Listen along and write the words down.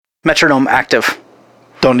Metronome active.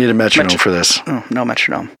 Don't need a metronome for this. Oh, no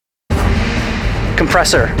metronome.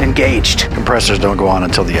 Compressor engaged. Compressors don't go on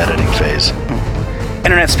until the editing phase.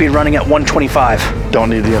 Internet speed running at 125.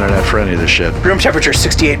 Don't need the internet for any of this shit. Room temperature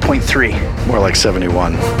 68.3. More like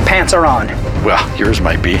 71. Pants are on. Well, yours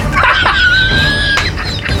might be.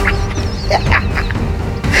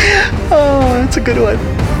 Oh, that's a good one.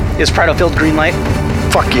 Is Prattlefield green light?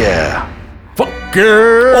 Fuck yeah. Fuck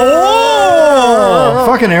yeah. Oh!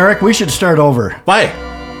 Fucking Eric, we should start over. Why?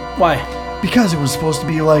 Why? Because it was supposed to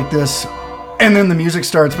be like this, and then the music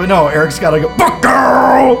starts, but no, Eric's gotta go, fuck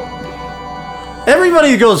girl!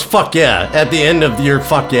 Everybody goes fuck yeah at the end of your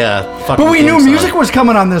fuck yeah. But we knew music was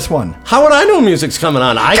coming on this one. How would I know music's coming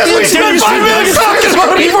on? I Because we spent 5 minutes talking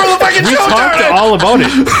about it before the fucking We show talked started! all about it.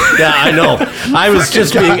 Yeah, I know.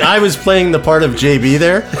 I was playing the part of JB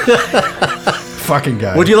there. Fucking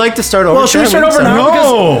guy. Would you like to start over? Well, should we start over now? No.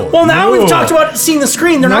 Because, well, now we've talked about seeing the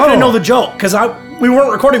screen. They're not No. going to know the joke because we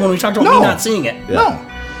weren't recording when we talked about me not seeing it. No.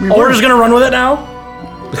 We're just going to run with it now?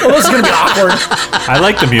 Well, this is going to be awkward. I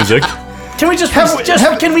like the music. Can we just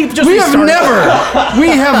can we just We restart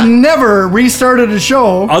have never restarted a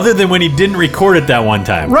show. Other than when he didn't record it that one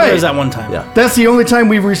time. Right. There's that one time. Yeah. That's the only time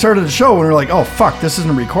we've restarted a show when we're like, oh fuck, this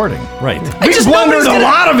isn't recording. Right. We just blundered a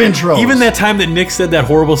lot of intros. Even that time that Nick said that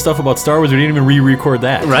horrible stuff about Star Wars, we didn't even re-record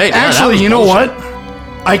that. Right. yeah, that Actually, was you know bullshit.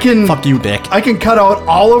 what? I can Fuck you, Dick. I can cut out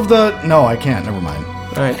all of the. No, I can't. Never mind.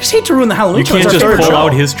 I just hate to ruin the Halloween You show. can't It's our just favorite pull show.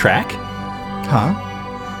 out his track?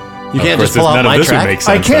 Huh? You can't Of just course, pull out none my of this would track. make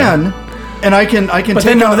I sense. can, and I can But take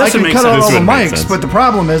then none out. of I this can would cut make out sense. all This the wouldn't make mics. sense. But the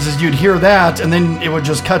problem is you'd hear that, and then it would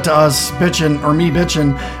just cut to us bitching or me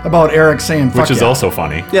bitching about Eric saying fuck Which is yeah. also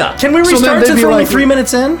funny. Yeah. Can we So then restart they'd since be we're only like- 3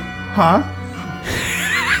 minutes in? Huh?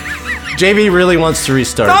 JB really wants to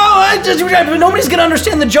restart. But nobody's going to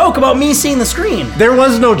understand the joke about me seeing the screen. There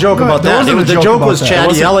was no joke No, about there that. wasn't a The joke joke about was that. Chad It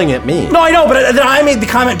wasn't- yelling at me. No, I know, but then I made the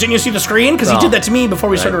comment, didn't you see the screen? Because he did that to me before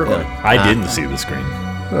we started recording. I didn't see the screen.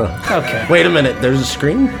 Okay. Wait a minute. There's a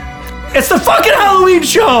screen? It's the fucking Halloween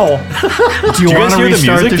show! Do you Do you want guys to hear the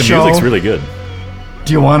restart music? the The show? music's really good.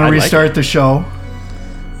 Do you want to I like restart the show?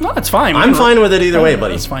 No, it's fine. I'm fine with it either way,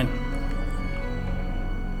 buddy. It's fine.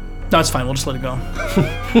 No, it's fine. We'll just let it go.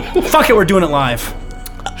 Fuck it, we're doing it live.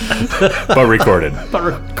 But recorded.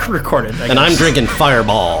 But recorded. And I'm drinking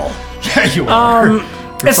Fireball. Yeah, you are.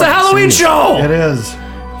 It's the Halloween show! It is.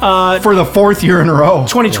 For the 4th year in a row.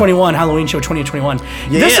 2021, Halloween show 2021.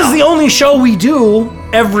 This Yeah. is the only show we do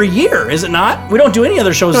every year, is it not? We don't do any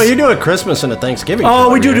other shows. No, you do a Christmas and a Thanksgiving. Oh, show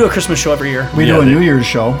we every do year. a Christmas show every year. We Yeah, do a they- New Year's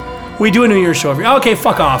show. We do a New Year's show every year. Okay,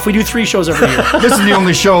 fuck off. We do 3 shows every year. This is the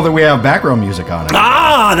only show that we have background music on it.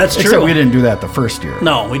 Ah, that's true. Except we didn't do that the first year.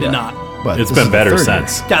 No, we did not. But It's this been is the better 3rd year.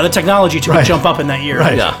 since. Yeah, the technology took a Right. jump up in that year.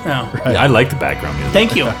 Right. Yeah. Yeah. I like the background music.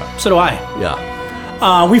 Thank you. So do I. Yeah.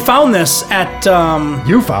 We found this at,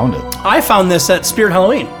 You found it. I found this at Spirit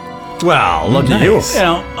Halloween. Well, look at you. Nice. You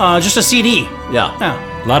know, just a CD. Yeah.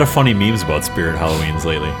 Yeah. A lot of funny memes about Spirit Halloweens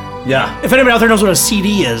lately. Yeah. If anybody out there knows what a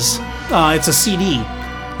CD is, it's a CD.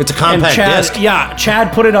 It's a compact Chad, disc. yeah,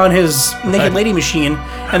 Chad put it on his Naked Lady machine,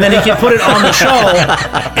 and then he can put it on the show,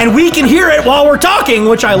 and we can hear it while we're talking,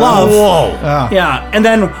 which I love. Whoa. Yeah, and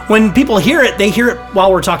then when people hear it, they hear it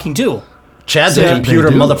while we're talking too. Chad's Yeah, a computer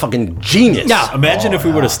they do. motherfucking genius. Yeah. Imagine if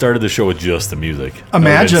we would have started the show with just the music. That would've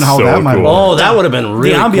Imagine been how so that might cool. work. Oh, that would have been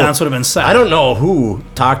really the ambiance cool. would have been set. I don't know who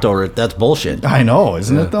talked over it. That's bullshit. I know,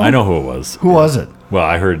 isn't it though? I know who it was. Who was it? Well,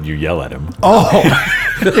 I heard you yell at him. Oh,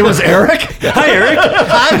 it was Eric? Hi, Eric.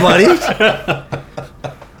 Hi, buddy.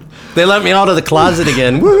 They let me out of the closet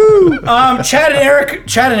again. Woohoo! Chad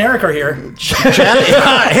and Eric are here.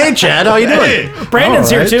 Chad, hey, Chad, how you doing? Brandon's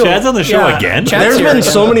All here right. too. Chad's on the show again? Chad's There's here. been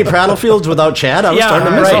so many Prattlefields without Chad. I was Yeah, starting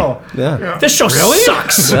to miss right. him. Yeah. This show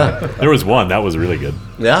sucks. Yeah. There was one. That was really good.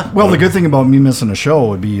 Yeah. Well, the good thing about me missing a show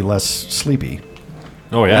would be less sleepy.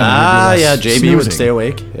 Oh, yeah. Ah, less yeah. JB would snoozing. stay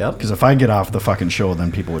awake. Yep. Because if I get off the fucking show,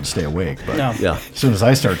 then people would stay awake. But No. Yeah. as soon as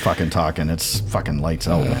I start fucking talking, it's fucking lights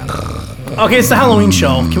out, man. Okay, it's the Halloween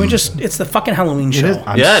show. Can we just? It's the fucking Halloween show. It is.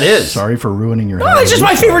 I'm Yeah, it is. Sorry for ruining your. Oh, it's just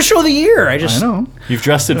my favorite show of the year. I I just. know. You've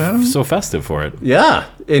dressed it so festive for it. Yeah.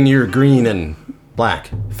 In your green and black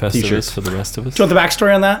Festivus t-shirts. for the rest of us. Do you want the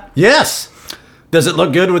backstory on that? Yes. Does it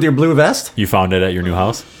look good with your blue vest? You found it at your new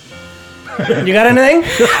house? You got anything?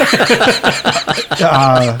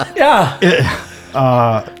 Yeah.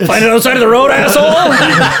 Find it outside of the road,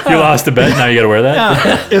 asshole. You lost a bet. Now you got to wear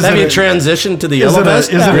that. Is Have you it transitioned to the is yellow it vest?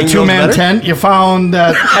 a Green goes two-man better? tent you found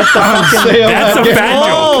that on sale? That's a fat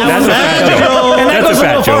joke. That's a fat joke. And that That's goes a a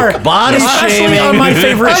little fat far. joke. Body Especially shaming. on my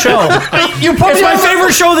favorite show. You put It's me my on the-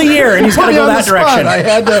 favorite show of the year, and he's put got to me go on that the spot. direction. I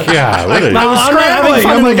had to. Yeah, what is- No, I'm not having Scrambling.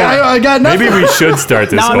 fun I'm like, anymore. I got nothing. maybe we should start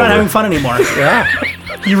this No, I'm over. not having fun anymore. Yeah.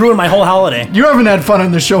 You ruined my whole holiday. You haven't had fun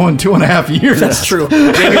on the show in 2.5 years. That's true. But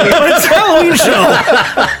it's a Halloween show.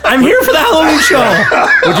 I'm here for the Halloween show.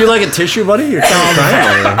 Would you like a tissue, buddy? You're kind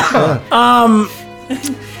of crying.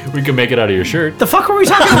 We can make it out of your shirt. The fuck were we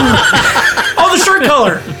talking about? Oh, the shirt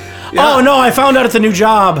color. Oh, no, I found out at the new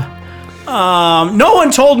job. No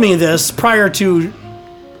one told me this prior to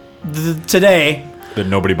today. That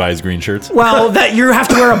nobody buys green shirts. Well, that you have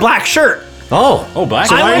to wear a black shirt. Oh, black.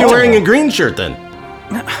 So why are you wearing a green shirt then?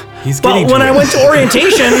 He's But getting when to I it. went to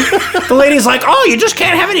orientation, the lady's like, "Oh, you just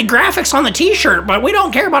can't have any graphics on the T-shirt, but we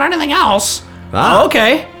don't care about anything else." Ah. Oh,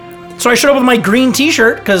 okay. So I showed up with my green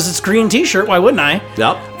T-shirt because it's green T-shirt. Why wouldn't I?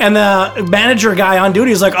 Yep. And the manager guy on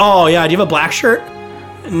duty is like, "Oh yeah, do you have a black shirt?"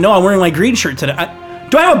 No, I'm wearing my green shirt today.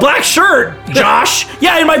 Do I have a black shirt, Josh?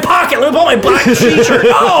 Yeah, in my pocket. Let me pull my black T-shirt.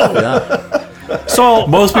 Oh. So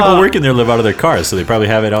Most people working there live out of their cars, so they probably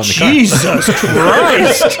have it out in the car. Jesus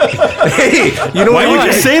Christ! Hey, you know Why would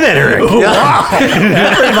you say that, Eric?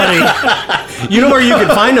 Everybody, You know where you can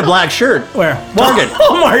find a black shirt? where? Target.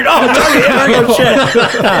 Walmart. Oh, Target. Shit. You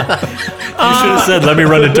should have said, "Let me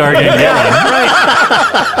run to Target." And get one." Right.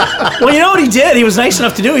 Well, you know what he did? He was nice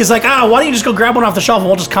enough to do. He's like, why don't you just go grab one off the shelf and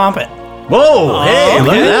we'll just comp it. Whoa, hey,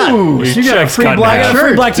 look at that. Ooh, so you got a check's free cut in black half.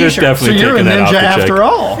 shirt. Black Just T-shirt. So definitely you're a taking that off ninja the check. after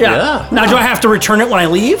all. Yeah. Now, do I have to return it when I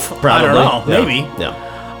leave? Probably. I don't know. Yeah. Maybe. Yeah.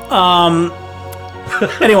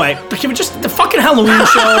 Anyway, but just the fucking Halloween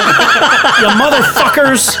show. You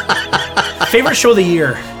motherfuckers. Favorite show of the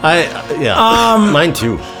year. Mine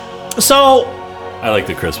too. So, I like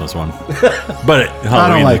the Christmas one, but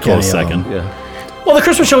Halloween like a close any of them. second. Yeah. well, the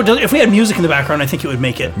Christmas show, if we had music in the background, I think it would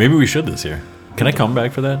make it. Maybe we should this year. Can I come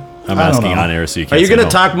back for that? I'm I don't asking know. on air, so you Are can't you say going to no.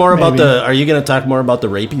 talk more about Maybe. the? Are you going to talk more about the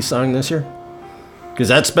rapey song this year? Because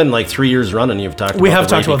that's been like 3 years running. You've talked. We about have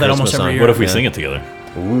the talked rapey about that almost Christmas every song. year. What if we Yeah. sing it together?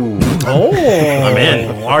 Oh, I'm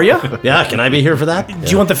in. Are you? Yeah, can I be here for that? Do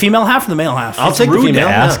you want the female half or the male half? I'll take the Rude female.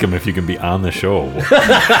 to ask yeah. him if you can be on the show.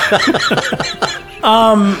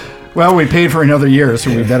 Well, we paid for another year,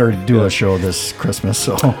 so we better do a show this Christmas.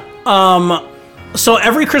 So So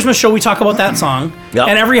every Christmas show we talk about that song, Yep.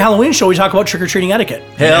 and every Halloween show we talk about trick or treating etiquette.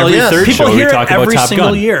 Hell Every yes. third People show we hear talk it about every Top single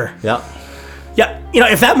Gun. year. Yeah. Yeah,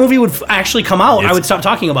 if that movie would actually come out, I It's- would stop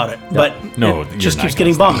talking about it. But No, it you're just not keeps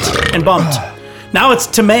gonna getting stop. bumped and bumped. Now it's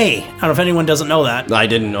to May. I don't know if anyone doesn't know that. I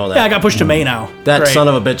didn't know that. Yeah, I got pushed to May now. that Great. son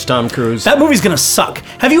of a bitch, Tom Cruise. That movie's gonna suck.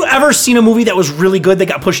 Have you ever seen a movie that was really good that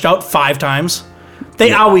got pushed out 5 times?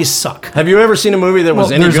 They always suck. Have you ever seen a movie that was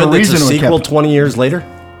Well, any there's a good that's a reason we sequel kept- 20 years later?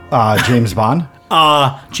 James Bond.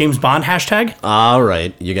 James Bond hashtag? All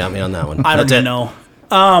right, you got me on that one. I don't That's even it. know.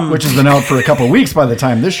 Which has been out for a couple of weeks by the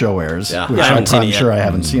time this show airs. Yeah. Which I haven't I'm seen it yet. sure I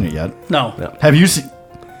haven't seen it yet. No. Have you seen?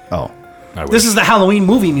 Oh, I This wish. is the Halloween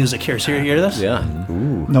movie music here. So you hear this? Yeah.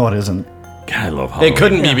 no, it isn't. God, I love Halloween. It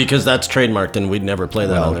couldn't be because that's trademarked and we'd never play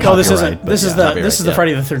that Well, on the No, this Copyright, isn't. but This is yeah. the Copyright, this is the yeah.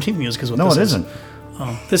 Friday the 13th music. Is what No, this it is. isn't.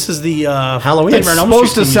 This is the Halloween. Nightmare on Elm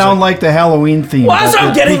Supposed Street to theme sound music. like the Halloween theme. Well, that's but what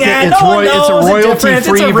I'm getting at. It's, No one it's knows a the difference. royalty-free It's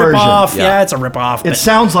a version. ripoff. Yeah. Yeah, it's a ripoff. It but-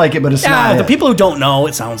 sounds like it, but it's yeah, not. the it. people who don't know,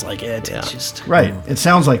 it sounds like it. It's just. Right. It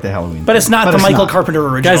sounds like the Halloween. But it's not the Michael not. Carpenter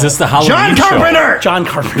original. Guys, it's the Halloween John show. Carpenter. John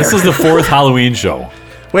Carpenter. This is the 4th Halloween show.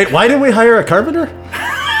 Wait, why did we hire a carpenter?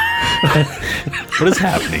 What is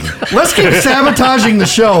happening? Let's keep sabotaging the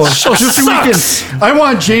show. Just so we can. I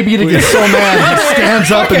want JB to get so mad he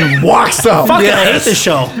stands up and walks out. Fuck it, I hate this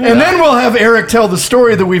show. And then we'll have Eric tell the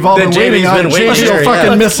story that we've all That been waiting JB's on. been and waiting JB for, will yeah.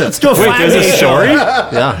 fucking miss Let's it. do a Wait, flat there's a day story?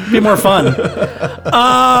 Yeah. Be more fun.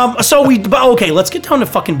 But okay, let's get down to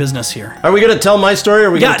fucking business here. Are we going to tell my story or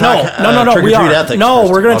are we Yeah, going to talk no. trick or We treat are. ethics? No,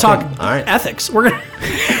 first? we're gonna Okay. talk All right. ethics. We're gonna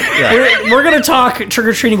Yeah. we're gonna talk trick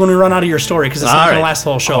or treating when we run out of your story because it's All not gonna right. last the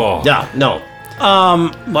whole show. Oh. Yeah, no.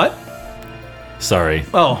 What? Sorry.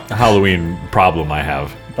 Oh. A Halloween problem I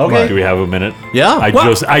have. Okay. Do we have a minute? Yeah.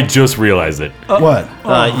 I just realized it. What?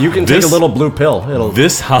 You can take This- a little blue pill. It'll.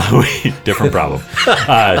 This Halloween, different problem.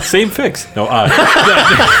 Same fix. No.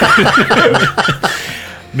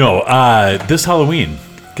 No. This Halloween,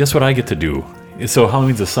 guess what I get to do? So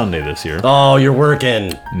Halloween's a Sunday this year. Oh, you're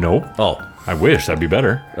working. Nope. Oh. I wish that'd be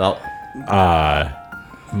better. Oh.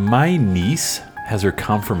 My niece has her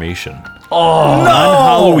confirmation. On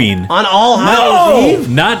Halloween. On All Hallows Eve?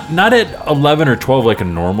 Not at 11 or 12 like a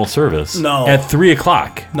normal service. No. At 3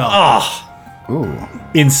 o'clock. No. Ooh.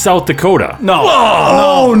 in South Dakota. No.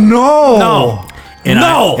 Oh, no. No. And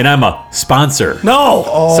No. I'm a sponsor. No.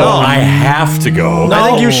 So I have to go. I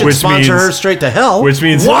think you should Which sponsor means- her straight to hell. Which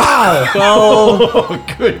means, Wow. well,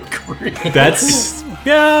 good grief. that's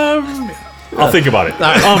I'll think about it.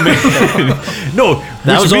 No, That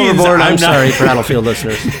which was means overboard. I'm not- sorry, Prattlefield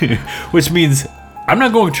listeners. Which means I'm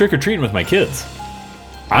not going trick or treating with my kids.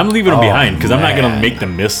 I'm leaving them behind because I'm not going to make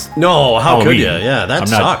them miss. No, how could Halloween. you? Yeah, that I'm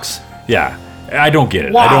not- sucks. Yeah, I don't get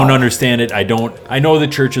it. Wow. I don't understand it. I know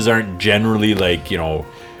that churches aren't generally like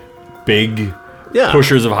big Yeah.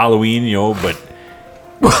 pushers of Halloween, but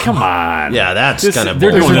come on. Yeah, that's This- kind of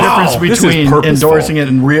they're There's a doing difference this is between purposeful. endorsing it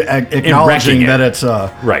and acknowledging it. that it's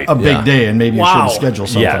a big Yeah. day and maybe you Wow. should schedule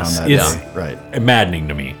something Yes, on that it's day. Right. maddening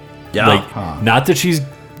to me. Yeah. Like, not that she's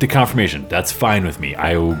the confirmation. That's fine with me.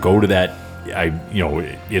 I will go to that.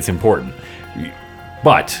 It's important.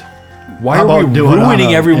 But why How are we about do it on ruining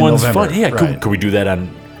in everyone's November? fun? Yeah, Right. could we do that on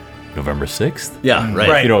November 6th? Yeah, right.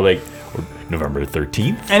 Right. Or November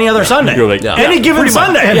 13th? Any other Sunday. You're like, Yeah. Any given pretty much.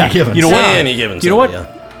 Sunday. Any Yeah. given You know what? Any given You know what? Sunday,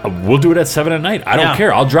 We'll do it at 7 at night. I don't Yeah.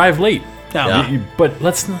 care. I'll drive late. Yeah. But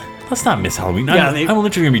let's not miss Halloween. Yeah, I'm they- literally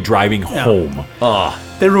going to be driving home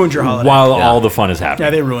They ruined your holiday. while all the fun is happening.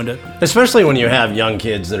 Yeah, they ruined it. Especially when you have young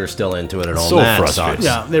kids that are still into it at all. So That frustrating. sucks.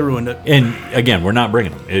 Yeah, they ruined it. And again, we're not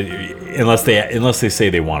bringing them unless they say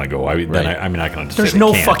they want to go. Then I'm not going to. There's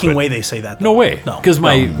no fucking way they say that. Though. No way. No. Because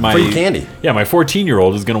my Free candy. Yeah, my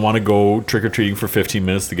 14-year-old is going to want to go trick or treating for 15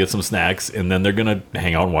 minutes to get some snacks, and then they're going to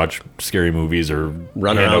hang out and watch scary movies or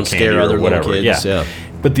Run hand around, out scare candy or other little whatever. kids, yeah.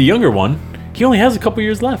 But the younger one, he only has a couple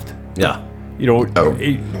years left. Yeah.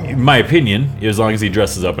 In my opinion, as long as he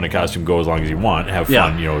dresses up in a costume, go as long as you want, have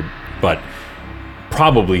fun, Yeah. but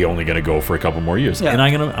probably only going to go for a couple more years, Yeah. and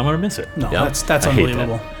I'm gonna miss it. No, Yeah. that's I hate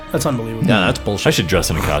unbelievable. That's unbelievable. Yeah, that's I bullshit. should dress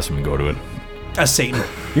in a costume and go to it. As Satan.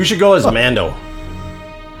 You should go as Mando.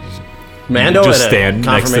 Mando Just at a stand next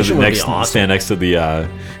to confirmation the would next be awesome. stand next to the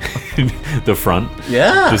the front.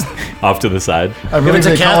 Yeah. Just off to the side. I believe it's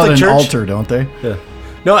a they call Catholic it an church- altar, don't they?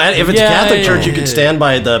 No, and if it's a Yeah, Catholic yeah, church, you yeah, could stand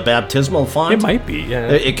by the baptismal font. It might be. Yeah.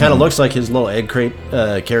 It kind of looks like his little egg crate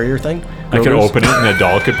carrier thing. I could open it and a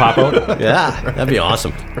doll could pop out. Yeah, that'd be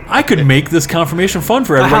awesome. I could make this confirmation fun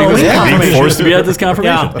for everybody who's Halloween being confirmation. forced to be at this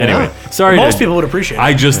confirmation. Yeah. Anyway, sorry. Most people would appreciate it.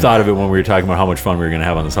 I just thought of it when we were talking about how much fun we were going to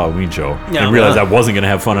have on this Halloween show, Yeah. and realized I wasn't going to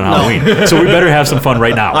have fun on Halloween. So we better have some fun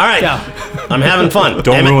right now. All right, Yeah. I'm having fun. Don't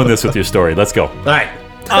Damn it. ruin this with your story. Let's go. All right.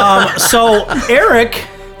 So Eric.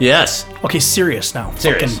 Yes. Okay, serious now.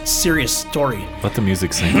 Serious. Fucking serious story. Let the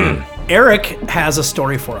music sink in. Eric has a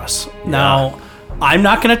story for us. Now, I'm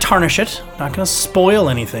not going to tarnish it. I'm not going to spoil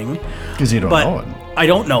anything. Because you don't But know it. I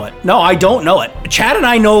don't know it. No, I don't know it. Chad and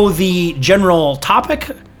I know the general topic,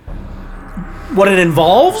 what it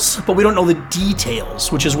involves, but we don't know the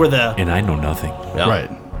details, which is where the And I know nothing. Yeah.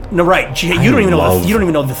 Right. no right. You don't even know love you don't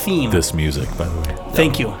even know the theme. This music, by the way.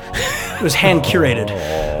 Thank you. It was hand curated.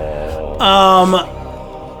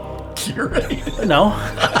 No,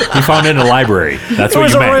 He found it in a library. That's it what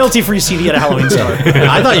was you a meant. royalty-free CD at a Halloween store.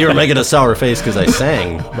 I thought you were making a sour face because I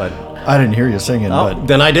sang, but I didn't hear you singing,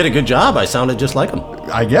 then I did a good job. I sounded just like him. but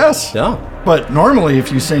I guess. Yeah. But normally,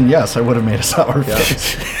 if you sing yes, I would have made a sour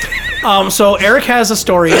face. So Eric has a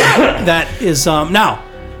story that is now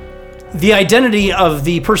the identity of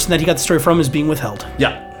the person that he got the story from is being withheld,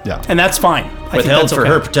 Yeah. Yeah. and that's fine. I think Withheld that's for okay.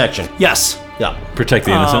 her protection. Yes. Yeah. Protect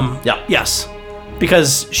the innocent. Yeah. Yes,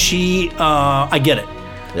 because she. I get it.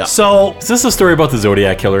 Yeah. So Is this a story about the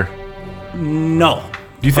Zodiac killer? no,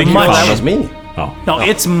 Do you think you Much. found That was him? me. Oh. no,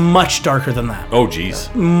 it's much darker than that. Oh,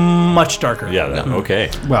 jeez. Much darker. Yeah. Okay.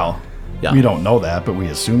 Well, Yeah. we don't know that, but we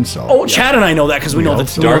assume so. Oh, Chad and I know that because we know hope that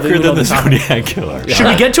so. Darker than the topic. Zodiac killer. Should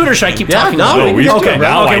we get to it or should I keep Yeah, talking? no, about it? we can okay,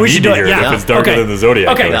 now okay, I we need should to do hear it. it Yeah. if it's darker than the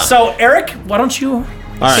Zodiac Okay, killer. so Eric, why don't you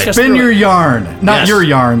right. take us Spin through your it? yarn. Not Yes. your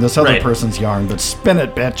yarn, this other Right. person's yarn, but spin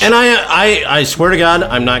it, bitch. And I swear to God,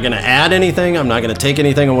 I'm not going to add anything. I'm not going to take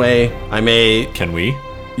anything away. I may, Can we?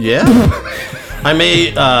 yeah. I may,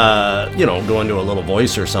 go into a little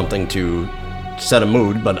voice or something to set a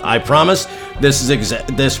mood, but I promise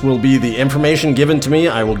this will be the information given to me.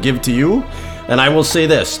 I will give to you, and I will say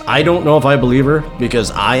this: I don't know if I believe her because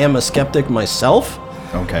I am a skeptic myself.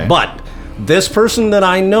 Okay. But this person that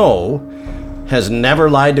I know has never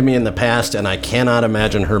lied to me in the past, and I cannot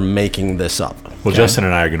imagine her making this up. Well, Justin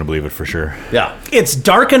and I are going to believe it for sure. Yeah. It's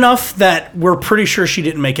dark enough that we're pretty sure she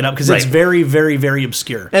didn't make it up because it's Right. very, very, very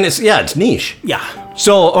obscure. And it's niche. Yeah.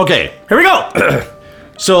 So, okay. Here we go.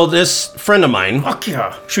 So this friend of mine, Fuck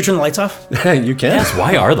yeah. Should we turn the lights off? you can.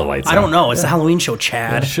 Why are the lights I don't know. It's the Halloween show,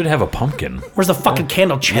 Chad. It should have a pumpkin Where's the fucking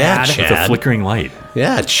candle, Chad? Chad. with a flickering light.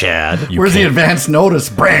 Yeah, Chad. Where's the advance notice,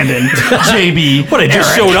 Brandon? JB. What? I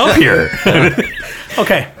just showed up here.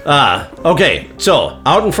 Okay. Okay, so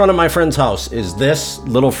out in front of my friend's house is this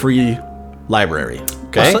little free library.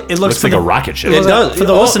 Okay, It looks Looks like a rocket ship. it does for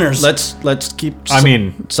the listeners. Let's keep. I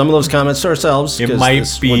mean, some of those comments to ourselves. it 'cause might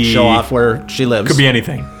this be- would show off where she lives. Could be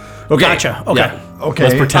anything. Okay. Gotcha. Okay. Yeah. Okay.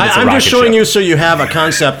 Let's pretend it's a I'm rocket just showing ship. you so you have a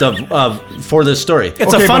concept of for this story.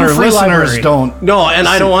 It's Okay, a fun but our free listeners library. don't. No, and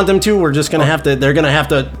I don't want them to. We're just gonna have to. They're gonna have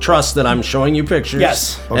to trust that I'm showing you pictures.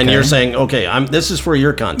 Yes. And Okay. you're saying, okay, this is for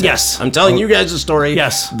your content. Yes. I'm telling you guys a story.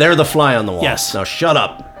 Yes. They're the fly on the wall. Yes. Now shut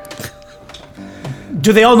up.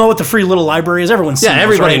 Do they all know what the free little library is? Everyone's seen Yeah, those,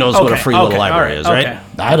 everybody right? knows what a free little library is, right? Okay.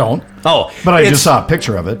 I don't. Oh, But I it's- just saw a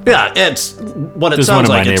picture of it. Yeah, it's what it This one sounds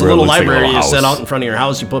in my like. It's a neighborhood little looks like a library little you set house. out in front of your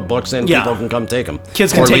house. You put books in. Yeah. People can come take them.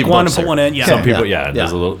 Kids can take one and put one in. Yeah. Some people, Yeah. yeah,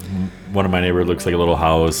 there's a little. One of my neighborhood looks like a little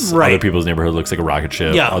house. Right. Other people's neighborhood looks like a rocket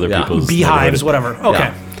ship. Yeah. Other Yeah. people's Beehives, neighborhood- whatever. Okay.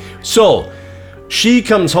 So she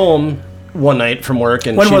comes home one night from work,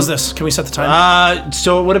 and When she, was this? Can we set the time?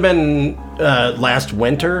 So it would have been last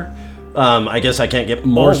winter. I guess I can't get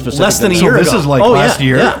more specific. less than a that. year So this ago. is like Oh, last yeah,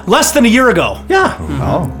 year. Yeah. Less than a year ago. Yeah.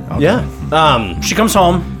 Oh. Okay. Yeah. She comes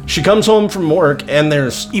home. She comes home from work, and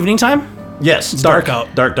there's Evening time? yes, dark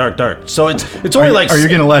out. dark. So it's only like Are you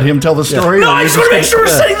going to let him tell the story? No, or I you just want to make sure we're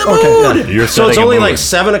setting the mood. You're So it's setting a only mood. like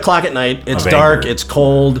 7 o'clock at night. It's Of dark. anger. It's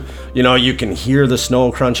cold. You know, you can hear the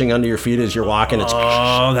snow crunching under your feet as you're walking. It's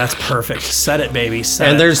Oh, that's perfect. Set it, baby. Set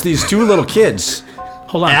and it. there's these two little kids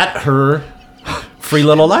Hold on. at her free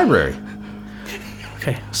little library.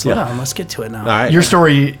 Okay, slow down. Let's get to it now. All right. Your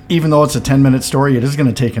story, even though it's a 10-minute story, it is going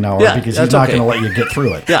to take an hour Yeah, because he's that's not okay. going to let you get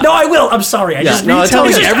through it. Yeah. No, I will. I'm sorry. I just no, it's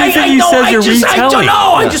retelling okay. Everything I he know, says, you're I don't retelling. know.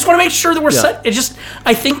 I Yeah. just want to make sure that we're Yeah. set.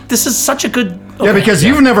 I think this is such a good. Yeah, okay. because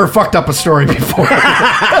you've never fucked up a story before. Hey,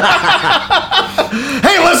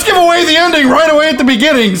 let's give away the ending right away at the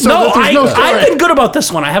beginning so No, that there's no story. I've been good about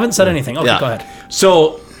this one. I haven't said anything. Okay, Yeah. go ahead.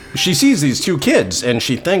 So she sees these two kids and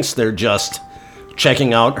she thinks they're just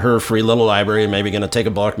checking out her free little library, maybe going to take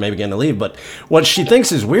a book, maybe going to leave. But what she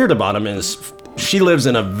thinks is weird about them is she lives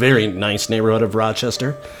in a very nice neighborhood of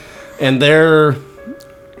Rochester, and they're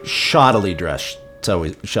shoddily dressed,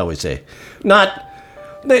 shall we say. Not,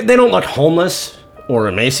 they don't look homeless or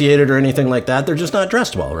emaciated or anything like that. They're just not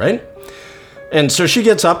dressed well, right? And so she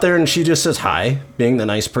gets up there and she just says hi, being the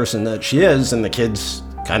nice person that she is, and the kids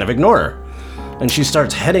kind of ignore her. And she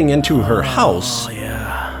starts heading into her house. Oh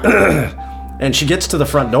yeah. And she gets to the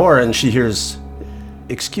front door and she hears,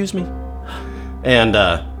 "Excuse me?" And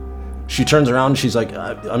she turns around and she's like,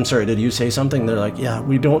 "I'm sorry, did you say something?" They're like, "Yeah,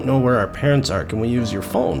 we don't know where our parents are. Can we use your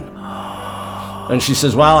phone?" And she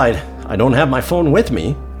says, "Well, I don't have my phone with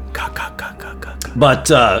me. But,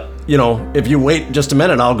 you know, if you wait just a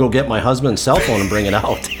minute, I'll go get my husband's cell phone and bring it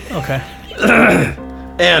out." Okay.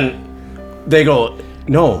 And they go,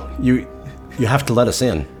 "No, you have to let us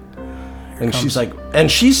in." And she's like, and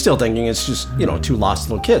she's still thinking it's just, you know, two lost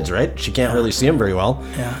little kids, right? She can't really see them very well.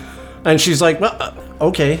 Yeah. And she's like, "Well,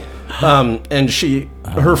 okay." And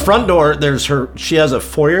her front door, she has a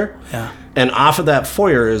foyer. Yeah. And off of that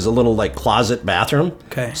foyer is a little like closet bathroom.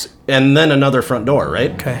 Okay. And then another front door,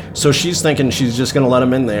 right? Okay. So she's thinking she's just going to let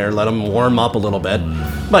them in there, let them warm up a little bit.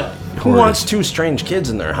 But who wants two strange kids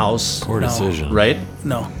in their house? Poor decision. Right?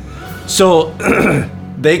 No. So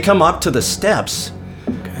they come up to the steps,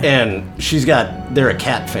 and they're a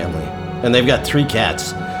cat family, and they've got 3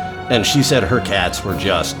 cats. And she said her cats were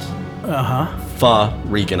just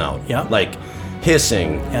freaking out. Yeah. Like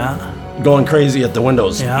hissing, Yeah. going crazy at the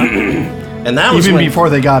windows. Yeah. And that was Even when- before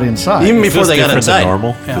they got inside. Even Is before this they got different than inside.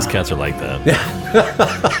 normal? Yeah. Because cats are like that.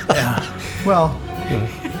 Well,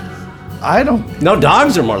 I don't. No,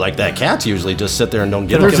 dogs are more like that. Cats usually just sit there and don't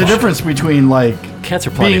get There's them. a difference between like Cats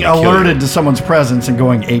are plotting being to kill you. alerted to someone's presence and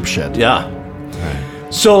going apeshit. Yeah.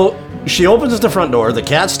 So she opens the front door. The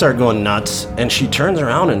cats start going nuts, and she turns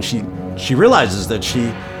around and she realizes that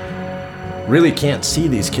she really can't see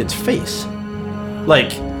these kids' face.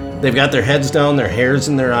 Like they've got their heads down, their hair's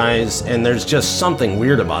in their eyes, and there's just something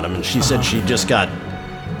weird about them. And she said she just got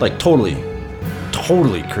like totally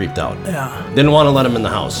creeped out. Yeah. Didn't want to let them in the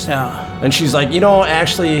house. Yeah. And she's like,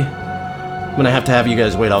 actually, I'm going to have you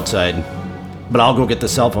guys wait outside, but I'll go get the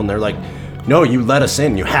cell phone. They're like, "No, you let us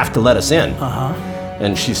in. You have to let us in."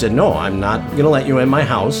 And she said, "No, I'm not going to let you in my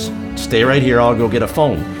house. Stay right here. I'll go get a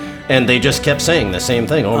phone." And they just kept saying the same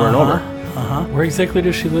thing over and over. Where exactly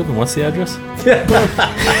does she live and what's the address?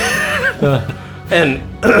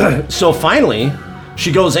 And so finally,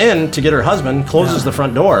 She goes in to get her husband, closes the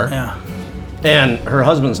front door, Yeah. and her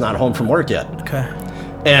husband's not home from work yet. Okay.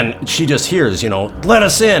 And she just hears, let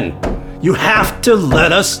us in. You have to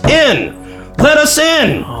let us in. Let us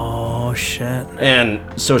in. Oh, shit. And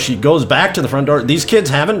so she goes back to the front door. These kids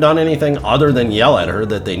haven't done anything other than yell at her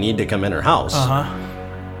that they need to come in her house.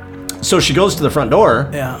 So she goes to the front door.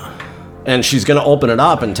 Yeah. And she's going to open it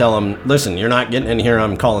up and tell them, listen, you're not getting in here,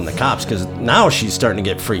 I'm calling the cops. Because now she's starting to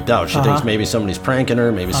get freaked out. She thinks maybe somebody's pranking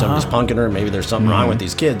her, maybe somebody's punking her, maybe there's something wrong with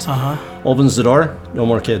these kids. Opens the door, no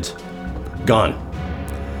more kids. Gone.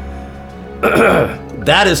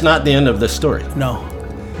 That is not the end of this story. No.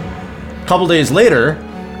 A couple days later,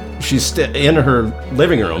 she's in her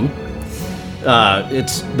living room.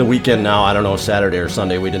 It's the weekend now, I don't know, Saturday or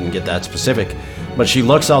Sunday, we didn't get that specific. But she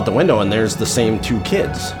looks out the window and there's the same 2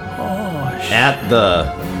 kids. At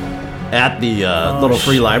the little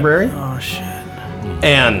free library. Oh, shit.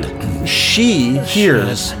 And she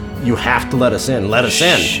hears, you have to let us in, let us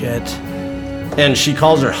in. Shit. And she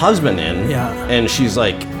calls her husband in. Yeah. And she's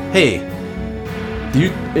like, hey, do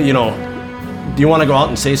you want to go out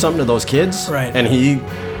and say something to those kids? Right. And he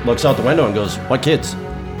looks out the window and goes, what kids?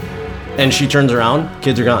 And she turns around,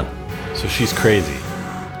 kids are gone. So she's crazy.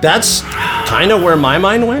 That's kind of where my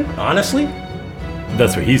mind went, honestly.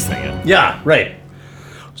 That's what he's thinking. Yeah, right.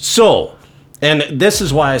 So, and this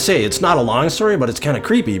is why I say it's not a long story, but it's kind of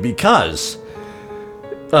creepy because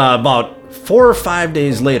about 4 or 5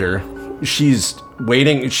 days later, she's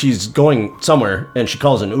going somewhere and she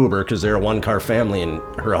calls an Uber because they're a 1-car family and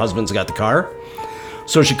her husband's got the car.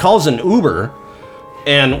 So she calls an Uber,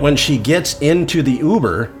 and when she gets into the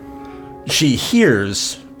Uber, she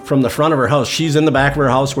hears from the front of her house, she's in the back of her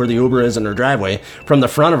house where the Uber is in her driveway. From the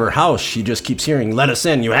front of her house, she just keeps hearing, let us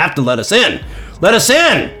in, you have to let us in, let us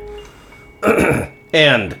in.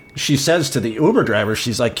 And she says to the Uber driver,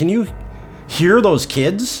 she's like, can you hear those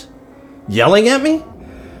kids yelling at me?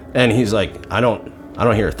 And he's like, I don't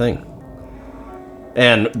hear a thing.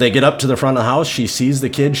 And they get up to the front of the house, she sees the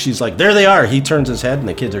kids, she's like, there they are. He turns his head and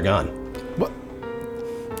the kids are gone. What?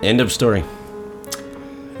 End of story.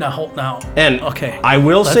 Now. And okay. I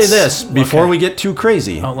will say Let's- this before okay. we get too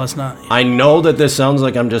crazy. Oh, let's not. I know that this sounds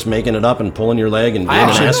like I'm just making it up and pulling your leg and being an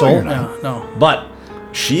actually- asshole. No. But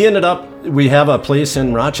she ended up, we have a place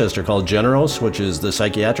in Rochester called Generos, which is the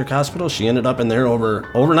psychiatric hospital. She ended up in there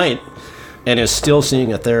overnight and is still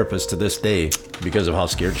seeing a therapist to this day because of how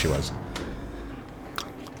scared she was.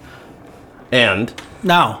 And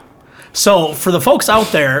Now, so for the folks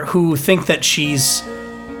out there who think that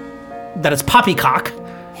it's poppycock,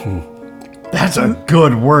 That's a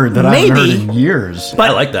good word that I haven't heard Maybe. in years. but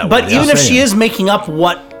I like that But word, even yeah. if she is making up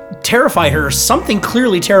what terrified her, something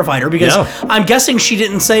clearly terrified her, because Yeah. I'm guessing she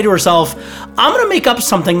didn't say to herself, I'm going to make up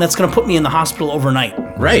something that's going to put me in the hospital overnight.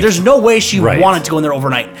 Right. There's no way she Right. wanted to go in there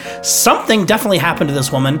overnight. Something definitely happened to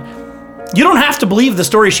this woman. You don't have to believe the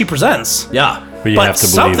story she presents. yeah, But you But have to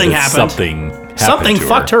believe something that happened. something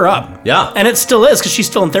Fucked her up. Yeah. And it still is, because she's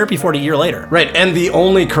still in therapy 40 years later. right. And the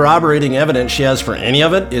only corroborating evidence she has for any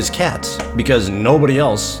of it is cats, because nobody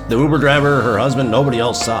else, the Uber driver, her husband, nobody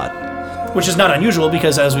else saw it. Which is not unusual,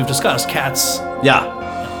 because as we've discussed, cats... Yeah.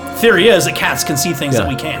 Theory is that cats can see things that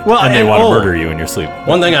we can't. Well, And they want to murder you in your sleep.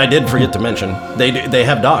 One thing I did forget to mention, they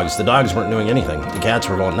have dogs. The dogs weren't doing anything. The cats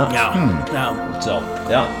were going nuts. No. So,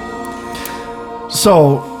 yeah.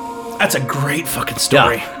 So, That's a great fucking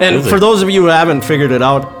story. Yeah. And for those of you who haven't figured it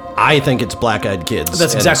out, I think it's black-eyed kids.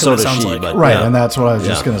 That's and exactly so what it does sounds she, like. but, right, yeah. and that's what I was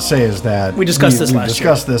just Yeah. going to say is that We discussed this last year.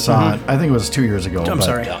 discussed this on, I think it was 2 years ago. I'm but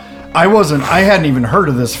sorry. I hadn't even heard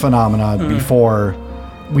of this phenomenon before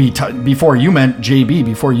before you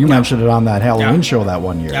mentioned it on that Halloween show that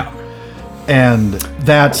one year. Yeah. And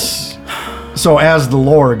that's, so as the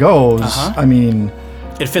lore goes, I mean,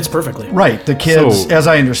 It fits perfectly. right, the kids, So- as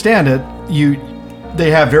I understand it, they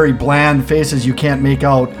have very bland faces. You can't make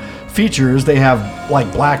out features. They have like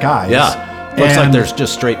black eyes. Yeah. Looks like And- there's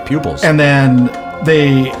just straight pupils. And then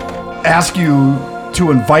they ask you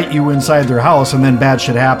to invite you inside their house, and then bad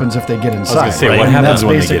shit happens if they get I was inside. going to say, Right. what I mean, happens that's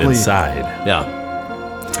when they get basically- inside? yeah.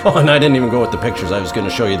 Oh, and I didn't even go with the pictures. I was going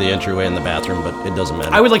to show you the entryway in the bathroom, but it doesn't matter.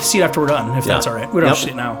 I would like to see it after we're done, if that's all right. We don't have to Yep.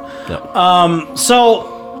 see it now. Yep.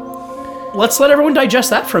 So, let's let everyone digest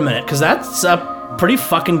that for a minute, because that's a pretty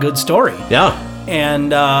fucking good story. yeah.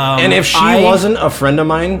 And And if she wasn't a friend of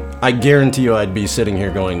mine, I guarantee you I'd be sitting here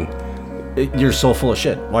going, you're so full of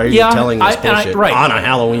shit. Why are you Yeah, telling this and I- bullshit right. on a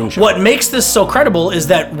Halloween show? what makes this so credible is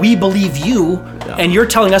that we believe you, and you're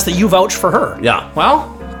telling us that you vouch for her. Yeah.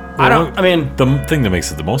 Well, I mean, The thing that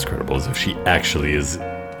makes it the most credible is if she actually is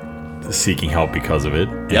seeking help because of it.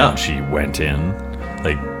 Yeah. And she went in,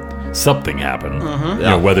 like, something happened. Mm-hmm. You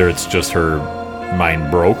know, whether it's just her mine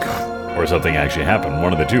broke or something actually happened.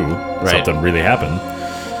 One of the two. Something really happened.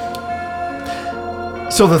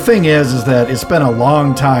 So the thing is that it's been a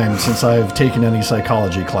long time since I've taken any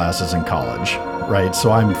psychology classes in college, right?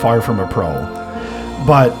 So I'm far from a pro.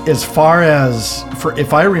 But as far as,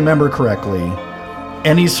 if I remember correctly,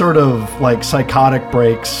 any sort of like psychotic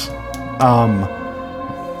breaks,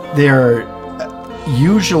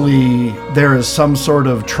 there is some sort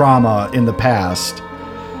of trauma in the past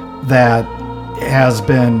that has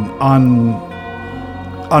been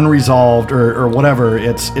unresolved or whatever.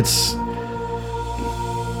 It's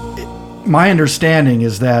my understanding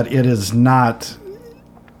is that it is not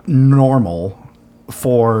normal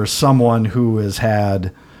for someone who has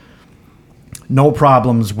had no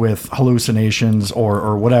problems with hallucinations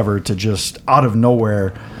or whatever to just out of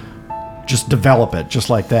nowhere just develop it just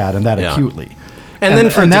like that and that acutely. And then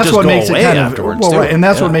for it to just go away afterwards, too. Right, and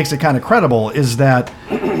that's what makes it kind of credible is that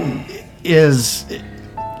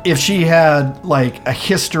if she had like a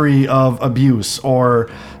history of abuse or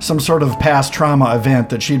some sort of past trauma event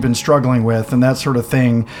that she'd been struggling with and that sort of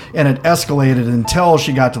thing, and it escalated until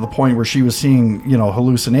she got to the point where she was seeing,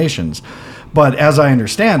 hallucinations. But as I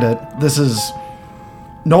understand it, this is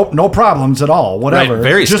no problems at all, whatever. Right,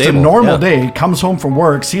 very just stable, a normal day, comes home from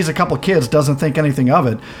work, sees a couple kids, doesn't think anything of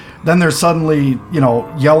it. Then they're suddenly,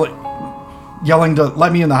 yelling to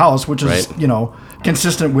let me in the house, which is,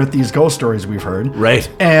 consistent with these ghost stories we've heard. Right.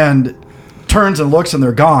 And turns and looks and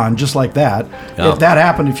they're gone just like that. Yeah. If that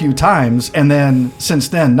happened a few times and then since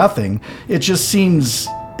then nothing, it just seems,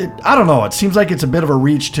 I don't know, it seems like it's a bit of a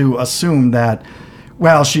reach to assume that,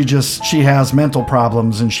 well, she has mental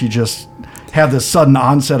problems and she just had this sudden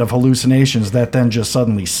onset of hallucinations that then just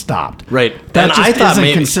suddenly stopped. Right. That And just I thought isn't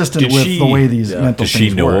maybe- consistent did with she- the way these mental Does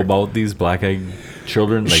things she know work. about these black-eyed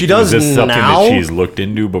children? She does Is this something now? that she's looked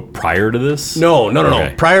into, but prior to this? No.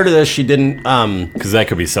 Okay. Prior to this, she didn't. Because that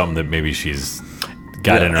could be something that maybe she's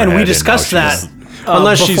got in her And head. we discussed now that. she's-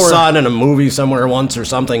 Unless she before- saw it in a movie somewhere once or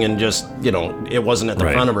something and just, it wasn't at the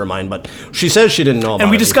Right. front of her mind. But she says she didn't know about it.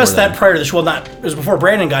 And we discussed before that prior to the show. Well, it was before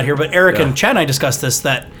Brandon got here, but Eric and Chad and I discussed this,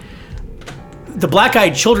 that the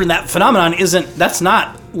black-eyed children, that phenomenon that's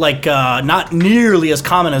not like not nearly as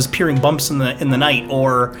common as peering bumps in the night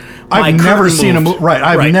or I've never seen a movie. Right,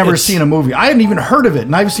 I've never it's- seen a movie. I hadn't even heard of it,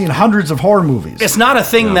 and I've seen hundreds of horror movies. It's not a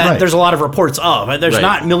thing that Right. there's a lot of reports of. There's Right.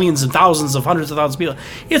 not millions and thousands of hundreds of thousands of people.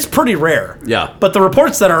 It's pretty rare. Yeah. But the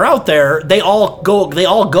reports that are out there, they all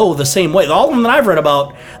go the same way. All of them that I've read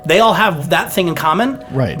about, they all have that thing in common.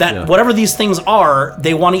 Right. That whatever these things are,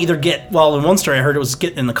 they want to either get. Well, in one story I heard it was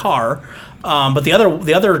get in the car. But the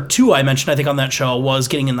other two I mentioned, I think on that show, was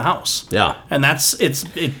getting in the house. Yeah. And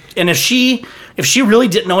and if she really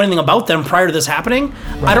didn't know anything about them prior to this happening,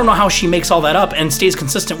 I don't know how she makes all that up and stays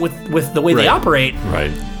consistent with the way they Right. operate.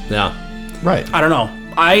 Right. Yeah. right. I don't know.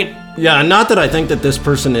 Yeah, not that I think that this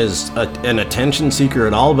person is an attention seeker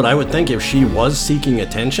at all, but I would think if she was seeking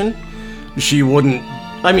attention, she wouldn't.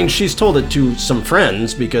 I mean, she's told it to some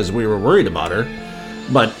friends because we were worried about her,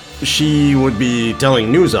 but she would be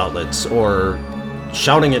telling news outlets or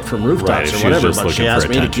shouting it from Right, rooftops if or she was whatever, just but she looking for asked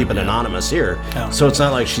me to attention, keep it yeah. anonymous here. Yeah. So it's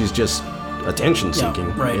not like she's just attention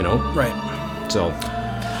seeking, right. Right. So,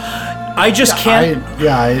 I just can't.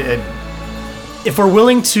 If we're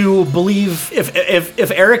willing to believe,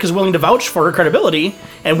 if Eric is willing to vouch for her credibility,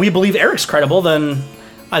 and we believe Eric's credible, then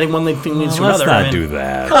I think one thing leads to Let's another. not do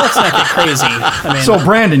that. Let's not get crazy. I mean, So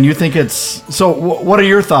Brandon, you think it's what are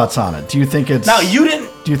your thoughts on it? Do you think it's now you didn't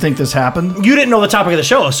Do you think this happened? know the topic of the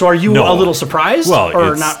show, so are you No. a little surprised, Well,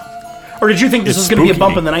 or it's- not? Or did you think this it's was going to be a spooky.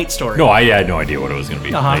 bump in the night story? No, I had no idea what it was going to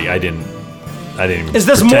be. Uh-huh. I didn't even Is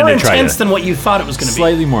this pretend more to try intense to- than what you thought it was going to be?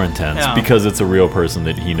 Slightly more intense Yeah. because it's a real person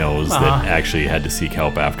that he knows Uh-huh. that actually had to seek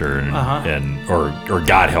help after and or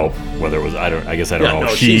got help. Whether it was I guess I don't yeah, know.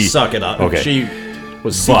 no, she suck it up. Okay. She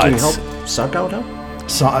was seeking But- help. Suck out help?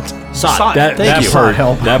 Sought. Sought. that Thank that you. part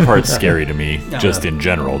Help. that part's scary to me Yeah. just in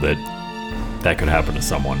general that could happen to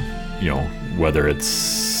someone, whether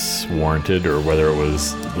it's warranted or whether it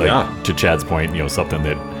was like Yeah. to Chad's point, something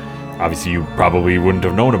that obviously you probably wouldn't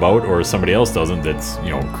have known about or somebody else doesn't that's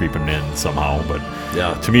creeping in somehow. But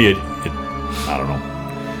Yeah. to me it I don't know.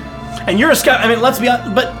 And you're a skeptic. I mean, let's be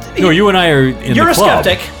honest. But No, you and I are in you're the a club.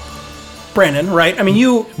 skeptic, Brandon, right? I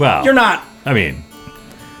mean, Well, you're not. I mean,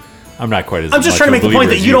 I'm not quite as. I'm just much trying to of a make the point believer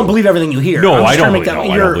that as you don't believe everything you hear. No, I'm just I trying don't to make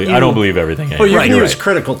believe. that- No, you're- I don't believe everything. Well, you Right, can use right.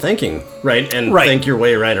 critical thinking, right, and Right. think your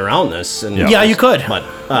way right around this. And Yeah, you could. But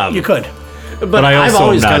You could. But I I've also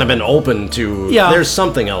always not- kind of been open to. Yeah. There's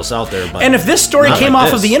something else out there. But And if this story not came like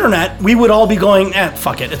off of this. the internet, we would all be going,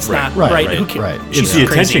 fuck it, it's not right. right, Who cares? right. She's It's the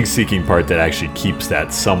crazy. attention-seeking part that actually keeps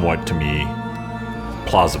that somewhat to me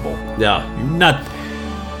plausible. Yeah. Not,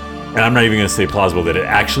 and I'm not even going to say plausible that it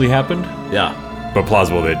actually happened, Yeah. but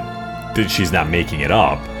plausible that she's not making it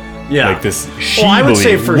up. Yeah. Like this, she I would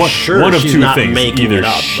say believes- for sure one of she's two not things. making Either it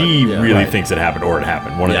up, she but, yeah. really Right. thinks it happened or it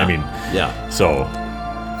happened. One, Yeah. I mean, Yeah. so.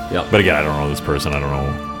 Yep. But again, I don't know this person. I don't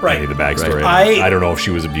know Right. any of the backstory. Right. I don't know if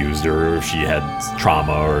she was abused or if she had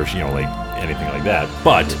trauma or if, like anything like that.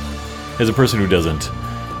 But as a person who doesn't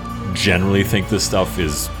generally think this stuff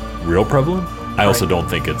is real prevalent, I also don't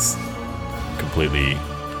think it's completely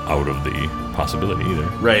out of the possibility either.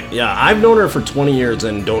 Right. Yeah. I've known her for 20 years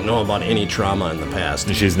and don't know about any trauma in the past.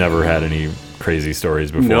 And she's never had any crazy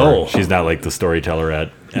stories before. No. She's not like the storyteller at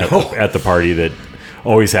the party that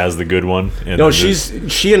always has the good one. And No,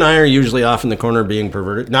 she and I are usually off in the corner being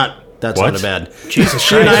perverted. That What? sounded bad. Jesus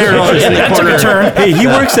She and I are always in the That took corner. a turn. Hey, he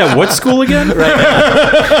works at what school again?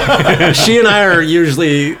 She and I are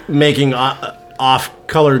usually making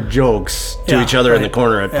off-colored jokes to Yeah, each other in the right.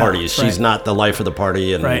 corner at Yeah, parties. She's right. not the life of the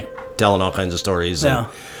party and Right. telling all kinds of stories. Yeah. And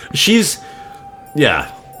she's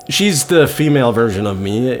the female version of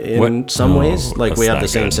me in What? some Oh, ways. Like we that's have not the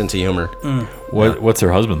same good. sense of humor. What's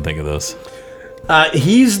her husband think of this?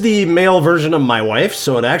 He's the male version of my wife,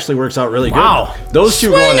 so it actually works out really Wow. good. Those two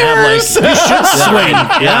go and have like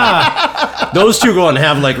Swing. Yeah. those two go and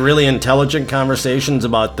have like really intelligent conversations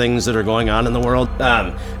about things that are going on in the world.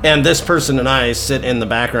 And this person and I sit in the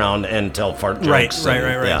background and tell fart Right, jokes. right, and-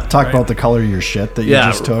 right, right. Yeah. Talk about the color of your shit that you Yeah,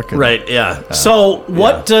 just took. and- right. Yeah. So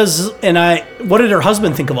what what did her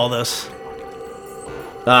husband think of all this?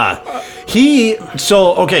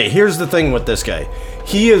 Okay, here's the thing with this guy.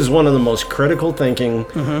 He is one of the most critical thinking,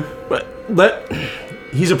 but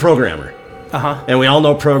he's a programmer. And we all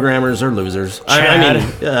know programmers are losers.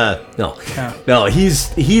 No,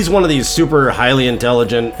 he's one of these super highly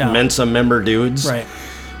intelligent Mensa member dudes. Right.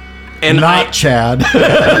 And Not Chad.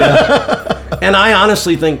 And I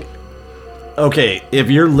honestly think, okay, if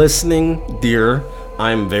you're listening, dear,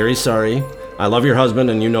 I'm very sorry. I love your husband,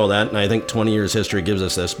 and you know that, and I think 20 years history gives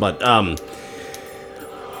us this. But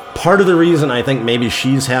part of the reason I think maybe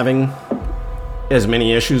she's having as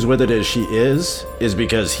many issues with it as she is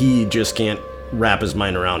because he just can't wrap his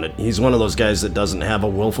mind around it. He's one of those guys that doesn't have a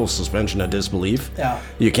willful suspension of disbelief. Yeah.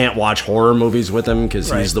 You can't watch horror movies with him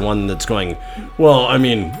because Right. he's the one that's going, well, I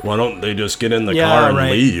mean, why don't they just get in the Yeah, car and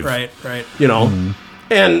right, leave? right. You know?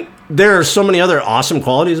 And there are so many other awesome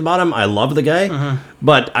qualities about him. I love the guy.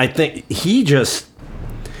 But I think he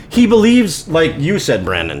believes, like you said,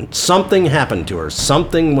 Brandon, something happened to her.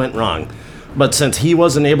 Something went wrong. But since he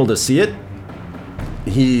wasn't able to see it,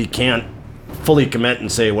 he can't fully commit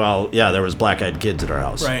and say, well, yeah, there was black-eyed kids at our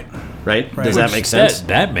house. Right. Right? Right. Does that make sense?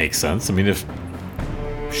 That makes sense. I mean, if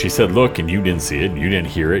she said, look, and you didn't see it, and you didn't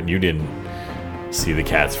hear it, and you didn't see the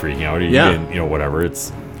cats freaking out, or you Yeah. didn't, whatever,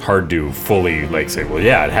 it's hard to fully, like, say, well,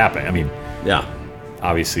 yeah, it happened. I mean, Yeah.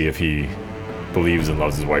 obviously, if he believes and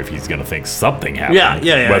loves his wife, he's going to think something happened.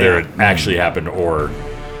 Yeah, Whether yeah. it actually happened or...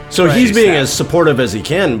 So he's She's being sad. as supportive as he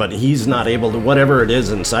can, but he's not able to, whatever it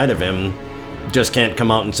is inside of him, just can't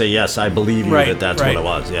come out and say, yes, I believe you Right, that's right. what it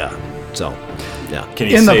was. Yeah. So, yeah. Can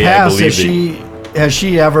he In the say, past, I believe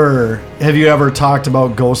have you ever talked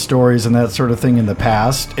about ghost stories and that sort of thing in the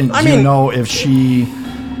past? And I do you mean- know if she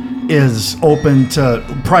is open to,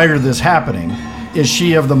 prior to this happening, is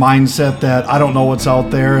she of the mindset that I don't know what's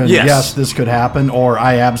out there and Yes. yes, this could happen, or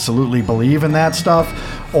I absolutely believe in that stuff?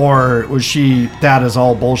 Or was she, that is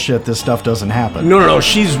all bullshit, this stuff doesn't happen? No.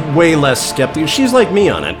 She's way less skeptical. She's like me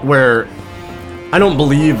on it, where I don't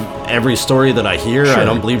believe every story that I hear. Sure. I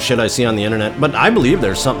don't believe shit I see on the internet, but I believe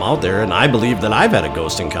there's something out there, and I believe that I've had a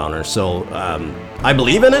ghost encounter. So I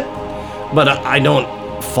believe in it, but I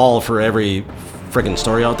don't fall for every freaking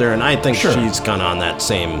story out there, and I think Sure. she's kind of on that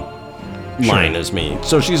same line as me.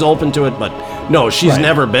 So she's open to it, but no, she's Right.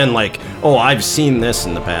 never been like, oh, I've seen this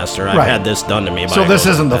in the past, or I've Right. had this done to me by So a this ghost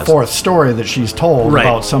in isn't the past. fourth story that she's told Right.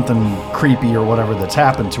 about something creepy or whatever that's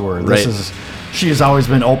happened to her. This Right. is, she has always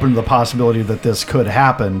been open to the possibility that this could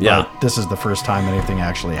happen, but Yeah. this is the first time anything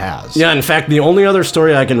actually has. Yeah, in fact, the only other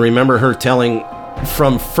story I can remember her telling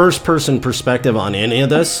from first-person perspective on any of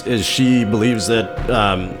this is she believes that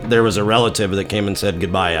there was a relative that came and said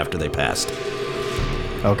goodbye after they passed,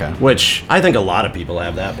 Okay. which I think a lot of people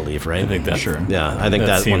have that belief, right? I think that, Sure. Yeah, I think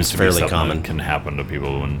that seems one's to be fairly something common. that can happen to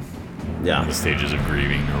people when Yeah. in the stages of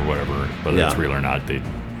grieving or whatever, whether Yeah. it's real or not.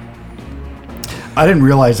 I didn't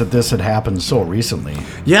realize that this had happened so recently.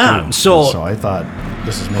 Yeah, So I thought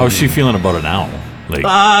this is maybe... How's she feeling about it now? Like,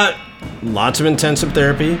 lots of intensive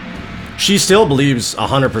therapy. She still believes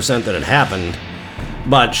 100% that it happened,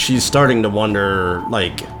 but she's starting to wonder,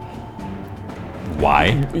 like,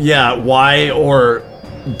 why? yeah, why, or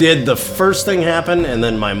did the first thing happen and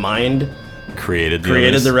then my mind Created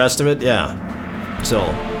the rest of it. Yeah. So,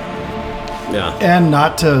 yeah. And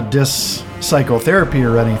not to diss psychotherapy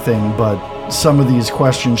or anything, but some of these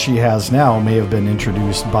questions she has now may have been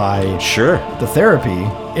introduced by Sure. the therapy,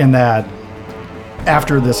 in that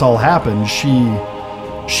after this all happened,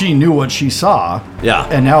 she knew what she saw. Yeah.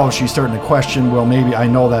 And now she's starting to question, well, maybe I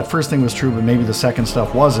know that first thing was true, but maybe the second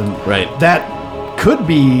stuff wasn't. Right. That could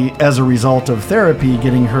be as a result of therapy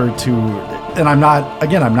getting her to, and I'm not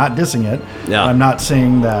dissing it. Yeah. I'm not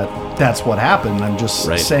saying that that's what happened. I'm just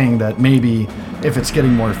Right. saying that maybe if it's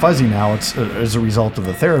getting more fuzzy now, it's as a result of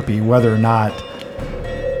the therapy, whether or not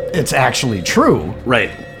it's actually true.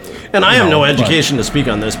 Right. And I have no but- education to speak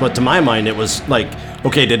on this, but to my mind, it was like,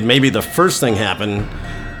 okay, did maybe the first thing happen,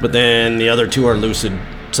 but then the other two are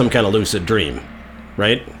some kind of lucid dream,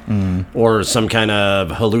 right? Or some kind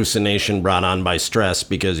of hallucination brought on by stress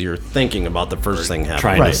because you're thinking about the first thing happening.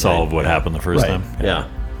 Trying Right. to solve what happened the first Right. time. Yeah.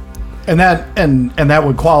 And that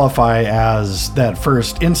would qualify as that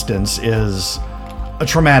first instance is a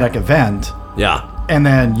traumatic event. Yeah. And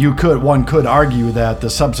then one could argue that the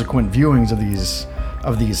subsequent viewings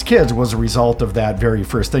of these kids was a result of that very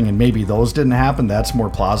first thing, and maybe those didn't happen. That's more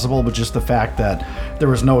plausible. But just the fact that there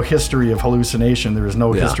was no history of hallucination, there was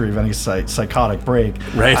no Yeah. history of any psychotic break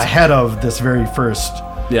Right. ahead of this very first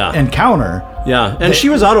Yeah. encounter. Yeah. And she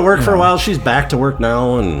was out of work for a while. She's back to work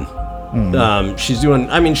now, and she's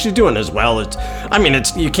doing as well.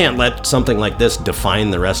 It's you can't let something like this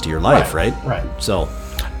define the rest of your life, right? Right. So,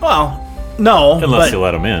 Well, no, Unless but you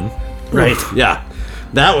let them in. right. Yeah.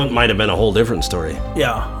 That one might have been a whole different story.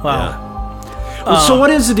 yeah. Well, Yeah. Well, so what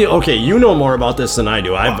is the deal? Okay, you know more about this than I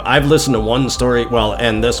do. I've listened to one story,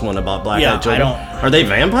 and this one about black-eyed Yeah, I children. don't- Are they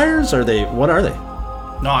vampires? What are they?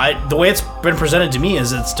 no. The way it's been presented to me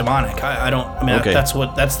is it's demonic. Okay. That's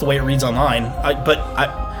the way it reads online.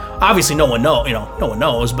 Obviously no one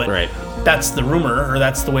knows, but Right. that's the rumor, or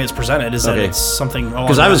that's the way it's presented, is that Okay. it's something.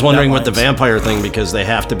 Because I was wondering with the vampire thing, because they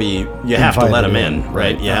have to be, you have to let them in,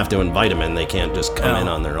 right? You have to invite them in. They can't just come in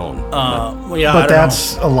on their own. Well, yeah, But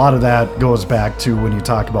that's a lot of that goes back to when you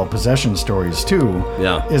talk about possession stories too.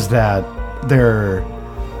 Yeah. Is that they're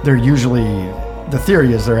usually, the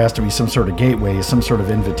theory is there has to be some sort of gateway, some sort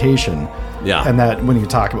of invitation. Yeah. And that when you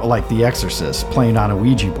talk about like The Exorcist, playing on a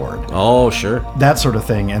Ouija board, Oh, sure. that sort of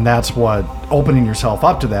thing, and that's what opening yourself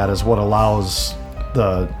up to that is what allows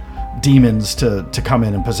the demons to come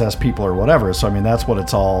in and possess people or whatever. So I mean that's what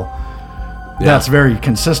it's all. That's very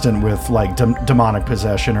consistent with like demonic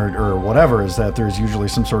possession or whatever, is that there's usually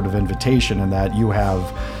some sort of invitation, and that you have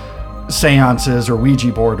seances or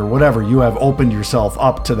Ouija board or whatever, you have opened yourself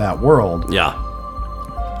up to that world. Yeah.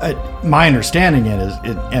 My understanding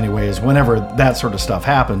is whenever that sort of stuff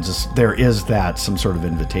happens, there is that some sort of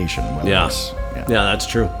invitation. whether Yeah. it's- Yeah, that's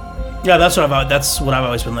true. Yeah, that's what I've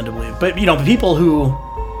always been led to believe. But the people who,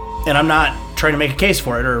 and I'm not trying to make a case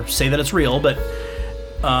for it or say that it's real, but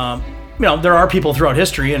there are people throughout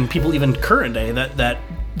history and people even current day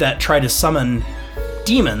that try to summon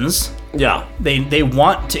demons. Yeah. They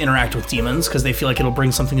want to interact with demons because they feel like it'll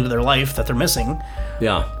bring something into their life that they're missing.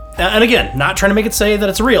 Yeah. And again, not trying to make it say that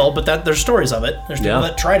it's real, but that there's stories of it. There's people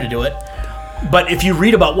that try to do it. But if you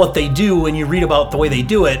read about what they do and you read about the way they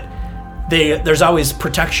do it, there's always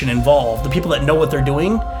protection involved. The people that know what they're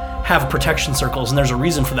doing have protection circles, and there's a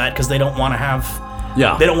reason for that, because they don't want to have.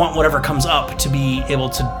 Yeah. They don't want whatever comes up to be able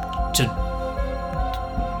to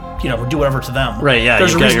do whatever to them. Right, yeah,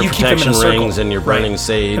 There's you've a got reason your you keep them in a protection circle. rings and your burning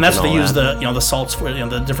sage and that's what and they all use that. the salts for,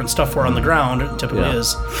 the different stuff for on the ground. It typically Yeah.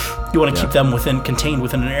 is. You want to keep them contained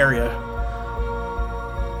within an area.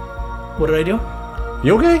 What did I do?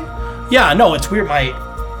 You okay? Yeah, no, it's weird.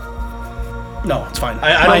 No, it's fine.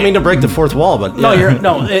 I don't mean to break the fourth wall, but No, yeah.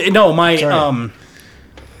 my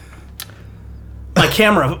my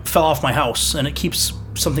camera fell off my house, and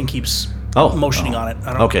something keeps motioning on it.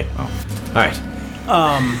 I don't Okay. All right.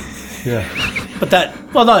 But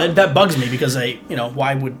that bugs me because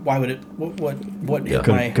why would it what if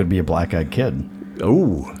my Could be a black-eyed kid.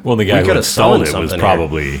 Ooh. Well, the guy who could've installed stolen it was something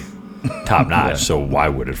probably top notch, so why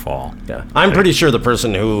would it fall? Yeah. I'm pretty sure the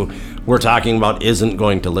person who we're talking about isn't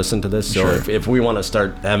going to listen to this. So Sure. if we want to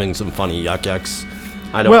start having some funny yucks,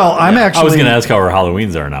 I don't. Well, I'm yeah. actually. I was going to ask how her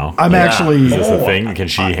Halloweens are now. I'm actually. Is this a thing? Can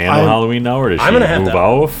she handle Halloween now, or does she I'm gonna have move to.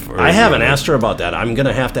 off? Or I is haven't it- asked her about that. I'm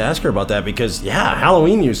gonna have to ask her about that because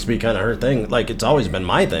Halloween used to be kind of her thing. Like it's always been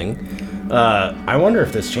my thing. I wonder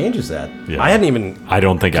if this changes that. Yeah. I hadn't even. I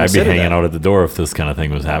don't think I'd be considered hanging that. out at the door if this kind of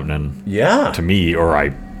thing was happening Yeah. to me, or I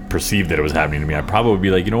perceived that it was happening to me. I'd probably be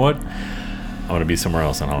like, you know what? I'm going to be somewhere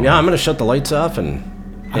else on Halloween. Yeah, I'm gonna shut the lights off and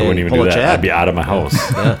I wouldn't even pull do a that. Chad. I'd be out of my house.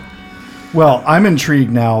 Well, I'm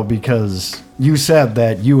intrigued now because you said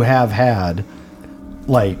that you have had,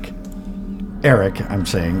 like, Eric, I'm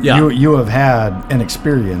saying, Yeah. you have had an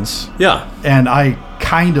experience, Yeah. and I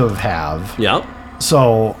kind of have. Yeah.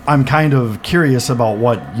 So I'm kind of curious about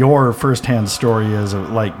what your firsthand story is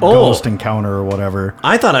of, like, ghost encounter or whatever.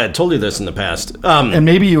 I thought I had told you this in the past. And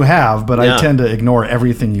maybe you have, but Yeah. I tend to ignore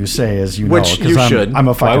everything you say, as you Which know. you I'm, should. I'm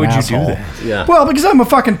a fucking Why would asshole. you do that? Yeah. Well, because I'm a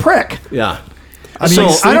fucking prick. Yeah. I mean,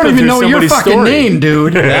 So- I don't even know your somebody's fucking story. name,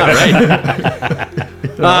 dude. Yeah,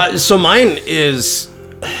 right. So mine is,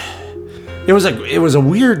 it was a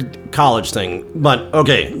weird college thing, but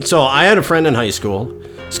okay. So I had a friend in high school,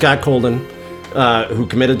 Scott Colden, who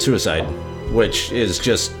committed suicide, which is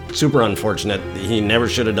just super unfortunate. He never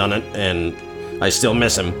should have done it, and I still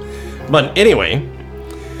miss him. But anyway,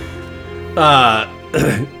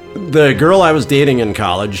 the girl I was dating in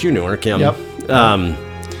college, you knew her, Kim. Yep.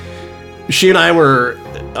 She and I were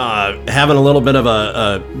having a little bit of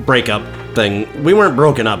a breakup thing. We weren't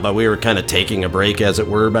broken up, but we were kind of taking a break, as it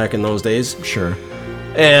were, back in those days. Sure.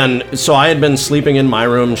 And so I had been sleeping in my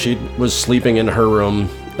room. She was sleeping in her room.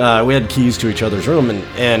 We had keys to each other's room.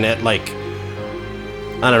 And at like,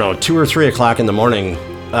 I don't know, 2 or 3 o'clock in the morning,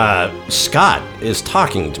 Scott is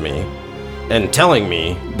talking to me and telling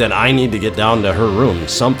me that I need to get down to her room.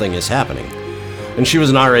 Something is happening. And she was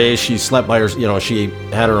an RA. She slept by her, she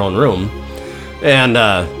had her own room. And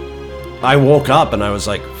I woke up and I was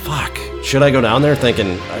like, fuck, should I go down there?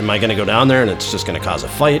 Thinking, am I going to go down there and it's just going to cause a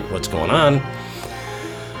fight? What's going on?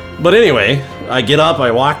 But anyway, I get up,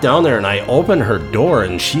 I walk down there and I open her door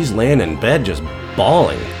and she's laying in bed just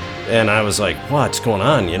bawling. And I was like, what's going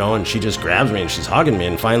on? And she just grabs me and she's hugging me.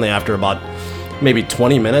 And finally, after about maybe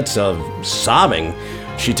 20 minutes of sobbing,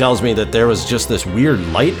 she tells me that there was just this weird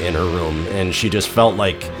light in her room and she just felt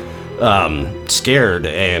like scared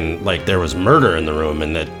and like there was murder in the room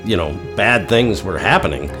and that, bad things were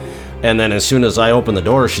happening. And then as soon as I opened the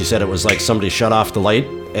door, she said it was like somebody shut off the light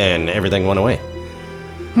and everything went away.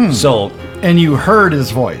 So, And you heard his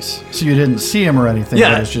voice, so you didn't see him or anything.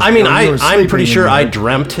 yeah, but it's just, I mean, or you were I'm sleeping pretty and sure you I heard-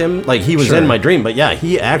 dreamt him. Like, he was Sure. in my dream. But yeah,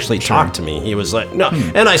 he actually talked to me. He was like, no.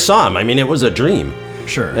 And I saw him. I mean, it was a dream.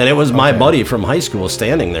 Sure. And it was my Okay. buddy from high school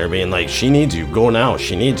standing there being like, she needs you, go now.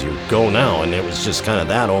 She needs you, go now. And it was just kind of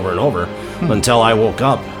that over and over until I woke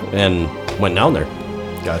up and went down there.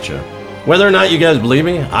 Gotcha. Whether or not you guys believe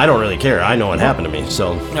me, I don't really care. I know what happened to me.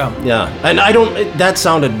 So, Yeah. yeah. And I don't, that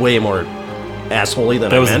sounded way more assholey than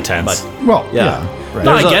That I was meant. intense. But Well, Yeah. yeah. Right.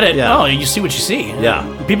 No, I There's get a- it. yeah. No, you see what you see. Yeah.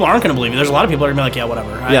 People aren't going to believe you. There's a lot of people that are going to be like, yeah,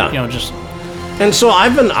 whatever. Yeah. Just. And so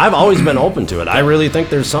I've always been open to it. I really think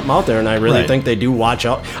there's something out there, and I really Right. think they do watch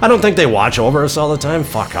out. I don't think they watch over us all the time.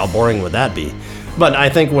 Fuck, how boring would that be? But I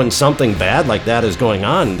think when something bad like that is going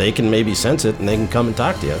on, they can maybe sense it and they can come and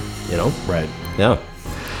talk to you. Right. Yeah.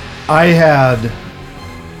 I had,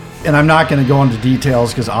 and I'm not going to go into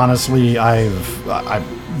details because honestly,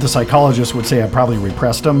 the psychologist would say I probably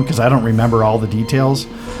repressed them because I don't remember all the details.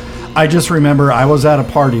 I just remember I was at a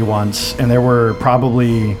party once and there were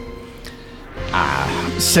probably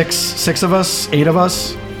six of us, 8 of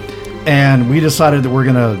us, and we decided that we're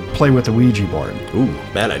going to play with the Ouija board. Ooh,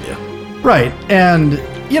 bad idea. Right, and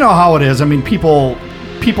you know how it is. I mean, people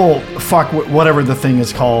fuck with whatever the thing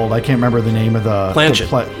is called. I can't remember the name of the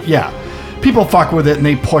Planchette. Yeah, people fuck with it and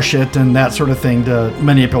they push it and that sort of thing to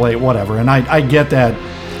manipulate whatever. And I get that.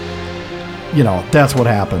 That's what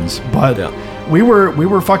happens. But Yeah. we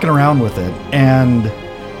were fucking around with it, and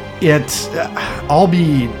it's I'll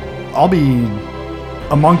be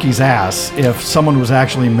a monkey's ass if someone was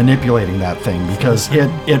actually manipulating that thing because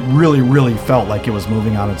it really felt like it was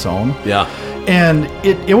moving on its own. Yeah. And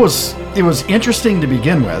it was interesting to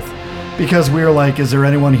begin with because we were like, is there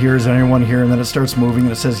anyone here? Is there anyone here? And then it starts moving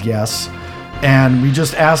and it says yes. And we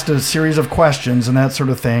just asked a series of questions and that sort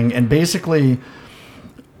of thing. And basically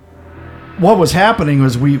what was happening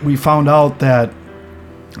was we found out that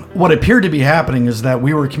what appeared to be happening is that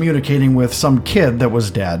we were communicating with some kid that was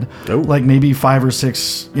dead, Oh. like maybe 5 or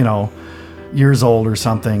 6, years old or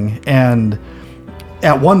something. And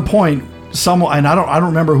at one point, someone, and I don't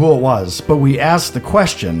remember who it was, but we asked the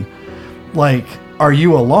question, like, "Are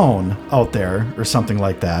you alone out there?" or something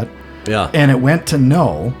like that. Yeah. And it went to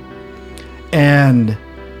no. And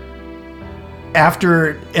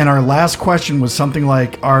our last question was something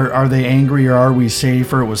like, "Are they angry or are we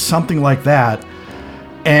safe?" Or it was something like that.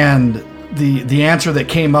 And the answer that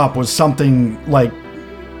came up was something like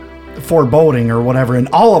foreboding or whatever. And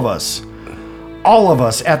all of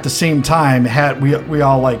us at the same time we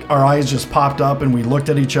all like our eyes just popped up and we looked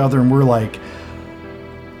at each other and we're like,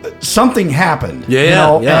 something happened. Yeah, you yeah,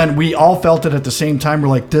 know, yeah. and we all felt it at the same time. We're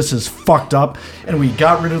like, this is fucked up, and we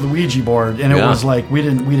got rid of the Ouija board, and it Yeah. was like we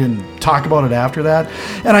didn't talk about it after that.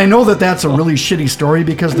 And I know that that's a really shitty story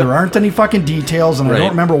because there aren't any fucking details, and I Right. don't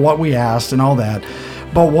remember what we asked and all that.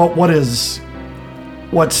 But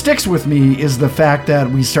what sticks with me is the fact that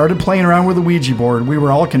we started playing around with the Ouija board. We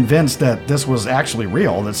were all convinced that this was actually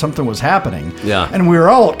real, that something was happening. Yeah. And we were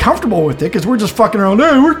all comfortable with it because we're just fucking around,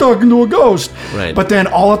 hey, we're talking to a ghost. Right. But then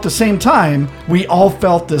all at the same time, we all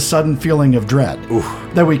felt this sudden feeling of dread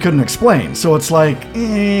that we couldn't explain. So it's like,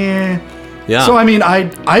 eh. Yeah. So, I mean,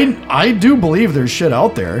 I do believe there's shit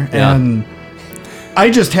out there. Yeah. And I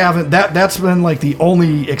just haven't, that's been like the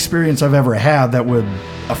only experience I've ever had that would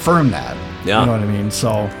affirm that. Yeah. You know what I mean?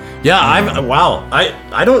 So Yeah,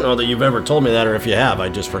 I don't know that you've ever told me that, or if you have, I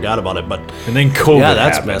just forgot about it. But And then COVID yeah,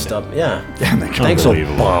 that's happened. messed up. Yeah. Thanks,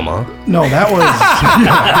 Unbelievable. Obama. no, that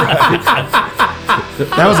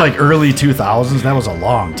was like early 2000s. That was a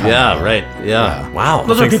long time. Yeah, ago. right. Yeah. Wow.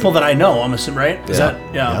 Those are people that I know, I'm assuming, right? Is Yeah.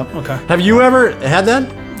 that, yeah, Yep. okay. Have you ever had that?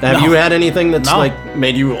 Have No. you had anything that's No. like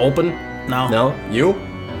made you open? No. No. You,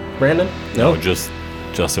 Brandon? No, just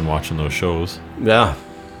Justin watching those shows. Yeah.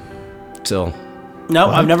 So No,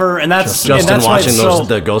 I've never, and that's Justin and that's why watching it's those so,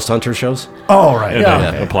 the Ghost Hunter shows. Oh, right. And Yeah.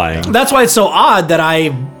 then applying. That's why it's so odd that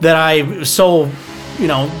I so,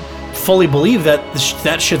 fully believe that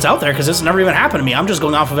that shit's out there because it's never even happened to me. I'm just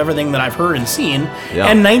going off of everything that I've heard and seen, Yeah.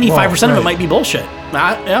 and 95% of Well, it might be bullshit.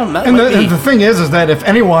 That And might the, be. and the thing is that if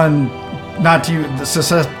anyone, not to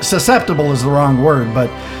susceptible is the wrong word, but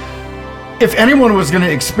if anyone was going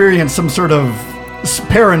to experience some sort of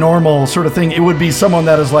paranormal sort of thing, it would be someone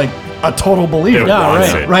that is like a total believer. Yeah,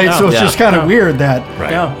 wants right. it. Right? Yeah. So it's Yeah. just kind of weird that Right.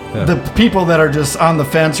 Yeah. the people that are just on the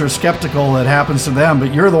fence or skeptical, it happens to them,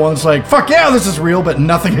 but you're the one that's like, fuck yeah, this is real, but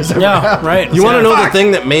nothing has ever Yeah, happened. right. You want to know the Fuck.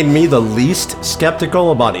 thing that made me the least skeptical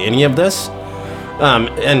about any of this?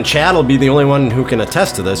 And Chad will be the only one who can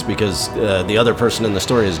attest to this because the other person in the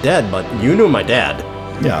story is dead, but you knew my dad.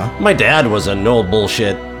 Yeah. My dad was a no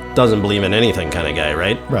bullshit, doesn't believe in anything kind of guy,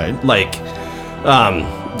 right? Right. Like,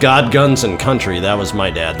 God, guns, and country, that was my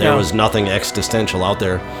dad. There Yeah. was nothing existential out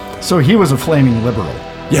there. So he was a flaming liberal.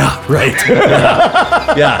 Yeah, right.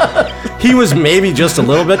 yeah. He was maybe just a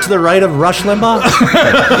little bit to the right of Rush Limbaugh.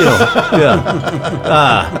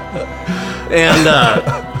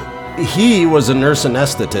 He was a nurse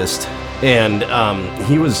anesthetist, and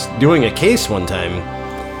he was doing a case one time,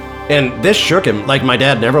 and this shook him. Like, my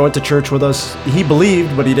dad never went to church with us. He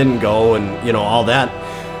believed, but he didn't go, and all that.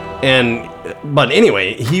 But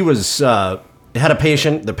anyway, he was had a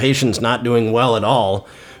patient. The patient's not doing well at all,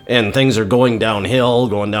 and things are going downhill,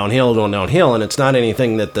 and it's not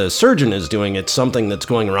anything that the surgeon is doing. It's something that's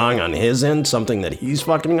going wrong on his end, something that he's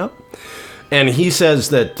fucking up. And he says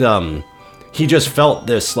that he just felt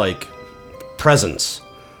this, like, presence,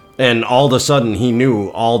 and all of a sudden he knew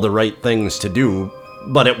all the right things to do,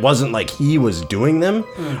 but it wasn't like he was doing them,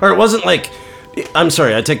 or it wasn't like, I'm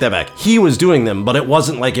sorry, I take that back. He was doing them, but it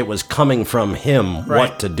wasn't like it was coming from him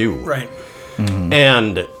what to do. Right.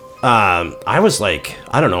 And I was like,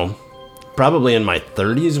 I don't know, probably in my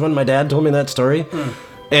 30s when my dad told me that story.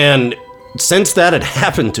 And since that had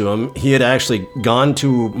happened to him, he had actually gone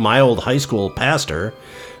to my old high school pastor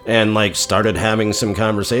and like started having some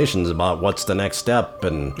conversations about what's the next step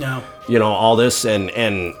and all this, and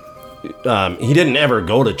he didn't ever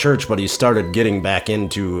go to church, but he started getting back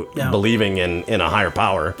into believing in a higher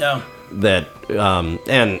power. That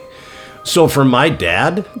and so for my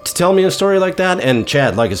dad to tell me a story like that, and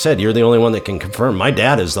Chad, like I said, you're the only one that can confirm, my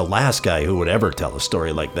dad is the last guy who would ever tell a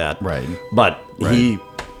story like that. Right. But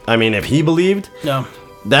if he believed, Yeah.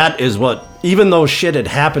 that is what, even though shit had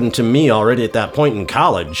happened to me already at that point in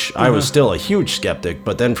college, I was still a huge skeptic.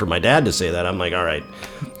 But then for my dad to say that, I'm like, all right,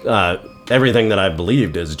 everything that I've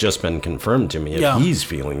believed has just been confirmed to me if he's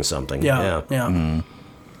feeling something. Yeah.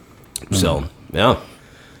 So, yeah.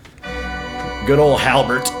 Good old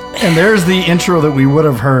Halbert. And there's the intro that we would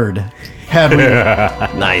have heard had we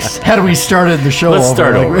Nice. had we started the show Let's over.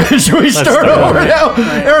 start over. Should we start over now?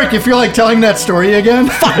 Eric, you feel like telling that story again?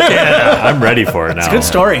 I'm ready for it now. Good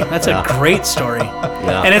story. That's a great story.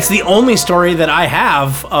 And it's the only story that I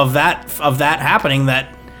have of that happening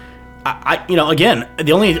that I again,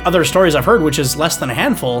 the only other stories I've heard, which is less than a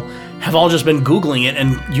handful, have all just been Googling it,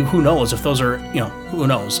 and who knows if those are, who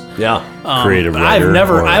knows. Yeah. Creative But writer.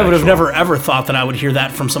 I would have or never ever thought that I would hear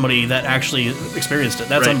that from somebody that actually experienced it.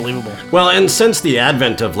 That's unbelievable. Well, and since the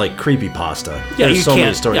advent of like creepypasta, there's you so many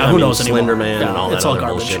can't- stories. yeah, I who mean, knows anymore? Slender Man Yeah, and all it's that all other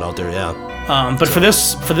garbage. bullshit out there. Yeah. But for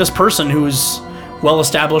this person who's well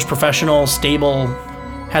established, professional, stable,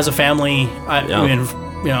 has a family, I mean,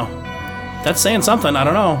 that's saying something. I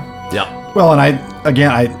don't know. Yeah. Well,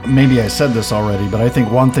 and maybe I said this already, but I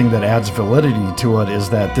think one thing that adds validity to it is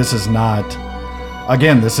that this isn't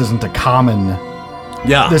a common.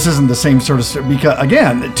 Yeah. This isn't the same sort of because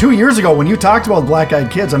again, 2 years ago when you talked about black-eyed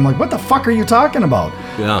kids, I'm like, what the fuck are you talking about?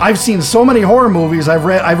 Yeah. I've seen so many horror movies. I've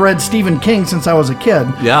read Stephen King since I was a kid.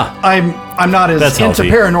 Yeah. I'm not as That's into healthy.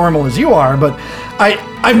 paranormal as you are, but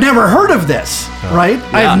I've never heard of this, right?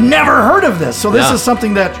 Yeah. I've never heard of this. So this Yeah. is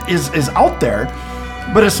something that is out there,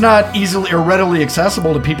 but it's not easily or readily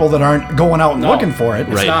accessible to people that aren't going out and looking for it.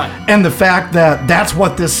 Right. not. And the fact that that's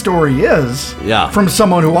what this story is, Yeah. from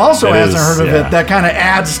someone who also It hasn't is, heard of yeah. it, that kind of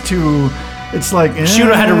adds to. It's like She would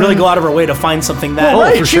have had to really go out of her way to find something that.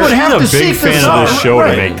 Right, for she sure. would have to She's a big seek this fan of out. this show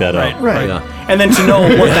right. to make that up. Right. Yeah. And then to know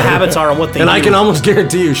what the habits are and what they And do. I can almost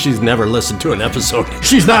guarantee you she's never listened to an episode.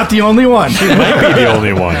 She's not the only one. Might be the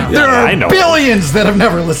only one. There are I know. billions that have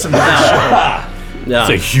never listened to this show. Yeah. It's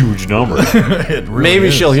a huge number. It really Maybe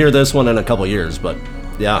is. she'll hear this one in a couple years, but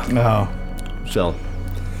yeah, No. she'll.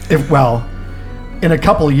 Well, in a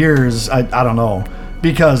couple years, I don't know.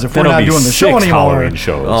 Because if Then we're it'll not be doing the show 6 anymore. Halloween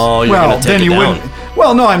shows. Oh, you're Well, gonna take then it you down. wouldn't.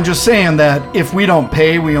 Well, no, I'm just saying that if we don't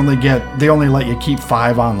pay, they only let you keep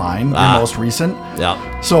 5 online, your most recent. Yeah.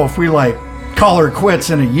 So if we call her quits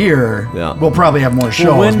in a year, Yeah. we'll probably have more shows.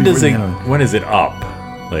 Well, when before does the it? end of- When is it up?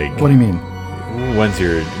 Like, What do you mean? when's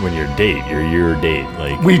your date? Your year date?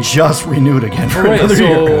 Like, We just renewed again for right, another so-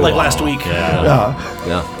 year. Like last week. Yeah,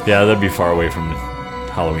 Yeah. yeah, that'd be far away from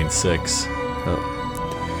Halloween 6.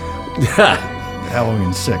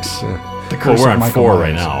 Halloween 6. The Well, Curse we're of on Michael 4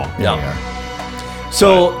 right Myers. now. Yeah. we are.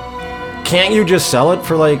 So, can't you just sell it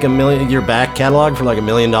for $1 million? Your back catalog for $1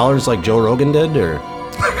 million, like Joe Rogan did, or?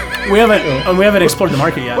 We haven't explored the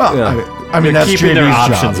market yet. Well, Yeah. I mean, They're that's keeping their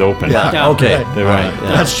JB's options job. open. Yeah. Yeah. Okay. Right. They Right. want-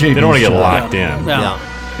 Yeah. That's JB's They don't want to get job. locked in. Yeah.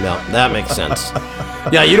 Yeah, that makes sense.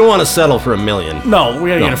 Yeah, you don't want to settle for $1 million. No, we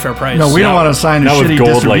gotta get a fair price. No, we don't Now- want to sign a now with shitty gold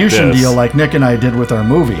like distribution this. deal like Nick and I did with our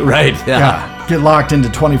movie. Right. Yeah. Get locked into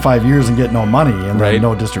 25 years and get no money and Right. then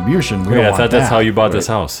no distribution. We Wait, don't I want thought that's that. how you bought this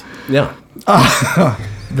house. Yeah.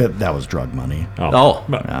 That was drug money. Oh.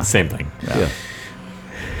 Well, same thing.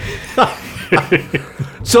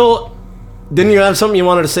 So, didn't you have something you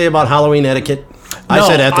wanted to say about Halloween etiquette? I No,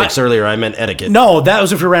 said ethics earlier. I meant etiquette. No, that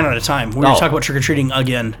was if we ran out of time. We were Oh. talking about trick or treating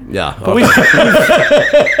again. Yeah. But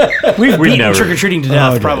okay. we've beaten never- trick or treating to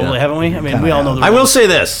death, okay, probably, yeah. haven't we? I mean, we all know the I will rules. say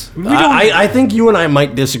this. I think you and I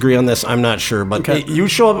might disagree on this. I'm not sure. But Okay. you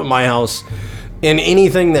show up at my house in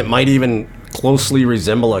anything that might even closely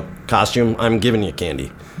resemble a costume, I'm giving you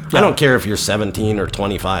candy. I don't care if you're 17 or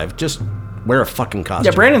 25. Just wear a fucking costume.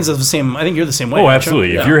 Yeah, Brandon's the same. I think you're the same way. Oh, aren't you?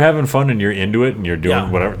 absolutely. Yeah. If you're having fun and you're into it and you're doing Yeah.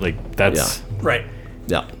 whatever, like that's Right.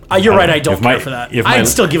 Yeah. You're right. I if don't my- care for that. if my- I'd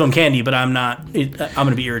still give them candy, but I'm not. I'm going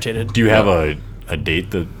to be irritated. Do you have a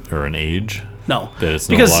date that or an age? No, That it's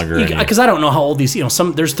no longer any- because I don't know how old these.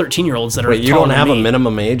 There's 13-year-olds that are. Wait, you taller don't than have a me.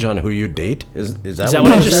 minimum age on who you date? Is that Is that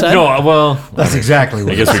what I just said? No, well, That's exactly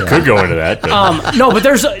what I guess we could go into that. But, No, but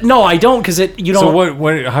I don't because you don't. so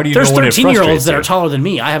what? How do you There's know when it 13-year-olds frustrates that you? are taller than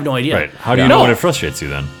me. I have no idea. Right. How do you No. know when it frustrates you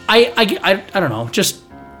then? I don't know. Just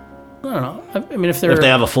I don't know. I mean, if they're If they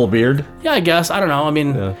have a full beard? yeah, I guess I don't know. I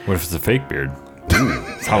mean, What if it's a fake beard?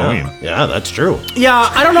 It's Halloween. Yeah, that's true. yeah,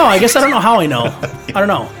 I don't know. I guess I don't know how I know. I don't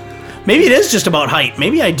know. Maybe it is just about height.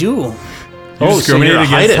 Maybe I do. You so discriminate you're a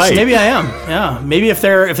against heightist. height. Maybe I am. Yeah. Maybe if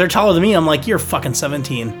they're taller than me, I'm like, you're fucking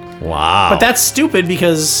 17. Wow. But that's stupid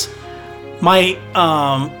because my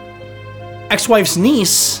ex-wife's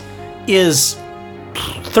niece is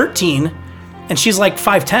 13, and she's like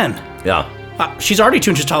 5'10". Yeah. She's already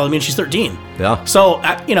 2 inches taller than me, and she's 13. Yeah. So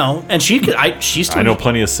and she could. She's still. I know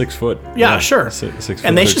plenty of 6 foot. Yeah, sure. 6 foot,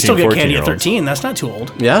 And they should still 13, get candy at 14-year-olds. 13. That's not too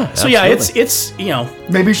old. Yeah. So yeah, absolutely. it's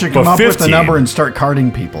Maybe you should come But up with a 15. number and start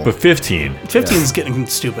carding people. But 15. 15 is getting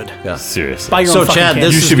stupid. Yeah. Seriously. Buy your So, own fucking Chad, candy.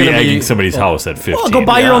 this You is should be gonna be- egging somebody's house at 15. Well, go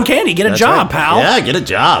buy your Yeah. own candy. Get a That's job, right. pal. Yeah, get a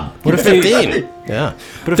job. What if 15? Yeah.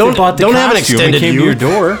 But if don't they bought the don't have an costume extended and came to youth.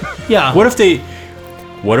 your door, Yeah. what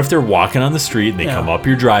if they're walking on the street and they Yeah. come up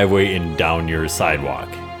your driveway and down your sidewalk,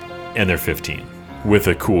 and they're 15 with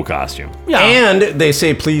a cool costume? Yeah. And they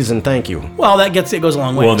say please and thank you. Well, it goes a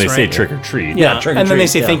long way. Well, and they say right? trick or treat. Yeah, trick or and then they treat,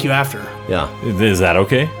 say yeah. thank you after. Yeah. Is that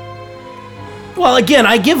okay? Well, again,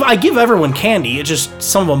 I give everyone candy. It just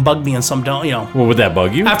some of them bug me and some don't. Well, would that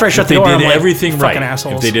bug you? After I shut if the door, they I'm did like, everything right. fucking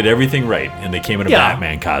assholes. If they did everything right and they came in a Yeah.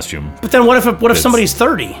 Batman costume, But then what if That's- somebody's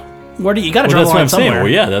 30? Where do you got to well, draw that's the what line I'm saying. somewhere?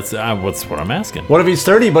 Well, yeah, that's what I'm asking. What if he's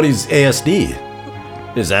 30 but he's ASD?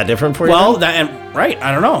 Is that different for you? Well, then? right.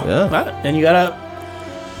 I don't know. Yeah. And you gotta.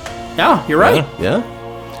 Yeah, you're right. Yeah.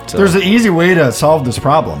 There's an easy way to solve this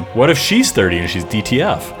problem. What if she's 30 and she's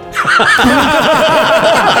DTF?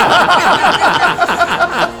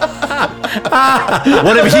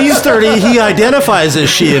 What if he's 30? He identifies as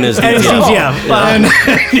she and his And it's DTF. DTF. And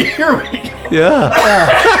here we go.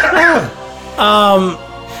 Yeah.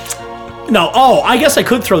 No. Oh, I guess I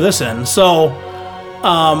could throw this in. So,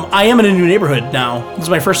 I am in a new neighborhood now. This is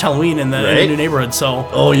my first Halloween in the new neighborhood. So,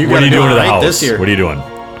 Oh, you What got are you doing to the right house? this year. What are you doing?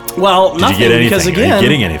 well, Did nothing you get anything? because Are again, you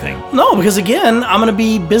getting anything? no, because again, I'm gonna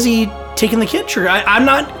be busy taking the kid. Sure, I'm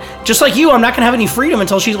not just like you. I'm not gonna have any freedom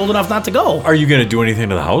until she's old enough not to go. Are you going to do anything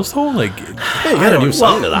to the house though? Like, Hey, you got to do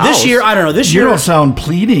something to the this house. year, I don't know. This You year, don't sound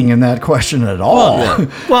pleading in that question at all.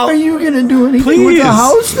 well, Are you going to do anything please, with the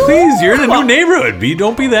house? please, you're in a new neighborhood.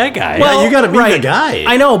 Don't be that guy. Well, you got to be the guy.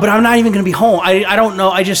 I know, but I'm not even going to be home. I don't know.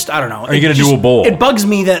 I don't know. Are you gonna do a bowl? It bugs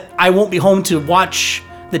me that I won't be home to watch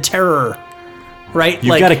the terror. Right?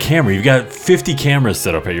 You've got a camera. You've got 50 cameras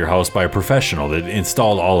set up at your house by a professional that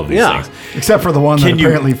installed all of these Yeah. things. Except for the one that Can you?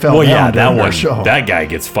 apparently fell Well, yeah, down that during our one. show. That guy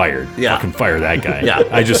gets fired. Yeah. Fucking fire that guy. Yeah.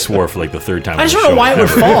 I just swore for like the third time. I just on don't the know why it would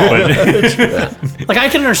show fall. ever. But Like I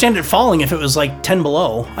can understand it falling if it was like 10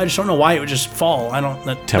 below. I just don't know why it would just fall. I don't.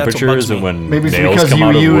 That's temperature what bugs is it me. when Maybe it's nails because come you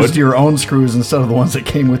out of used wood? your own screws instead of the ones that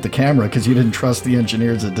came with the camera because you didn't trust the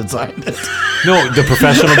engineers that designed it. No, the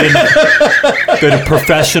professional didn't. The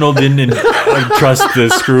professional didn't trust the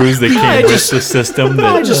screws that I came with just- the system.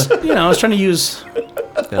 I That, just I was trying to use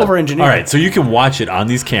over engineering. all right, so you can watch it on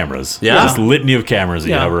these cameras. Yeah. This litany of cameras that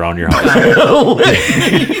you Yeah. have around your house.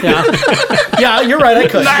 Yeah, you're right. I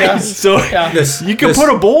could. Yeah. So Yeah. you can put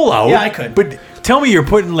a bowl out. Yeah, I could. But tell me, you're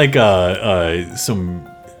putting like a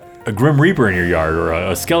Grim Reaper in your yard, or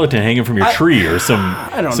a skeleton hanging from your tree, or some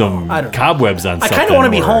don't know. some I don't know. cobwebs on I something. kind of want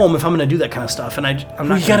to be or- home if I'm going to do that kind of stuff, and I'm not. You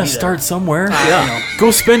gonna gotta be start there. somewhere. Yeah.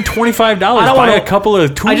 Go spend $25. I don't Buy wanna- a couple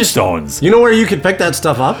of I just- tombstones. You know where you could pick that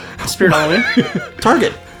stuff up? Spirit Halloween.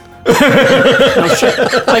 Target.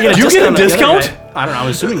 I get You get a on the other discount? guy. I don't know. I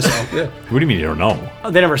was assuming so. What do you mean you don't know?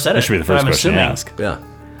 They never said it. That should be the but first I'm question assuming. to ask. Yeah.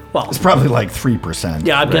 Well, It's probably like 3%.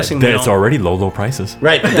 yeah, I'm guessing they It's don't. already low prices.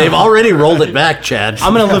 Right. They've already rolled it back, Chad.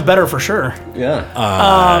 I'm going to live better for sure.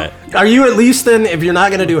 Yeah. Are you at least then, if you're not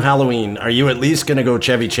going to do Halloween, are you at least going to go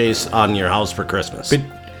Chevy Chase on your house for Christmas? But-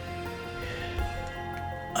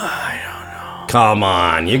 Come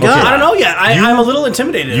on. You got I don't know yet. I'm a little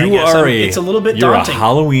intimidated. I You guess. are It's a little bit you're daunting. a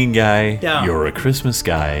Halloween guy. Yeah. You're a Christmas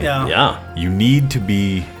guy. Yeah. Yeah. You need to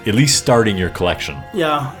be at least starting your collection.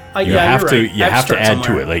 Yeah. You yeah, have you're to. right. You I have to start add to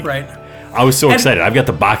somewhere. it. Like right. I was so excited. I've got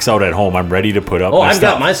the box out at home. I'm ready to put up. Oh, my I've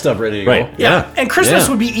stuff. got my stuff ready to go. Right. Yeah. And Christmas Yeah.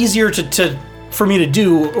 would be easier to for me to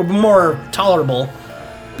do, or more tolerable,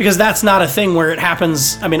 because that's not a thing where it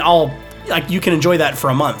happens. I mean, like you can enjoy that for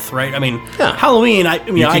a month, right? I mean, Yeah. Halloween. I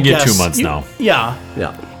mean, You I can get guess 2 months now. Yeah.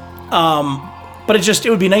 Yeah. But it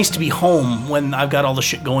would be nice to be home when I've got all the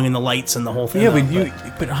shit going and the lights and the whole thing. Yeah,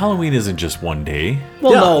 up, but Halloween isn't just one day.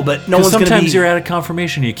 well, Yeah. no, but no 'Cause one's gonna be. sometimes you're at a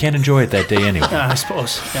confirmation, you can't enjoy it that day anyway. Yeah, I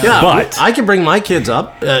suppose. Yeah, But- I can bring my kids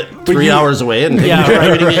up 3 hours away and take Yeah, them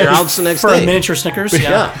right. to get your house the next For day. a miniature Snickers.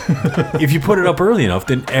 Yeah. If you put it up early enough,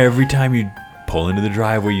 then every time you pull into the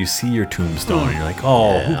driveway, you see your tombstone, and you're like,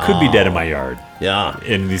 "Oh, who could be dead in my yard?" Yeah.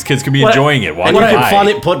 And these kids could be What- enjoying it. And Walking you can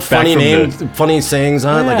by, put back funny from the- names, funny sayings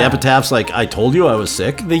on it, like Yeah. epitaphs, like "I told you I was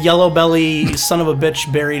sick." The yellow belly son of a bitch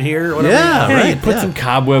buried here. Or whatever. Yeah, Yeah, right. you put yeah. some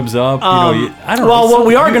cobwebs up. I don't know. Well, it's what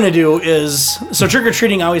we something are you- going to do is, so trick or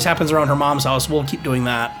treating always happens around her mom's house. We'll keep doing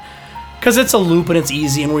that because it's a loop and it's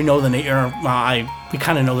easy, and we know we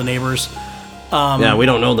kind of know the neighbors. Yeah, we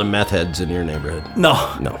don't know the meth heads in your neighborhood. No.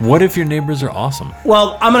 What if your neighbors are awesome?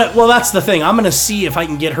 Well, that's the thing. I'm gonna see if I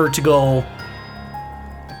can get her to go.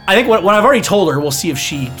 I think what I've already told her, we'll see if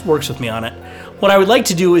she works with me on it. What I would like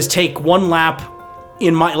to do is take one lap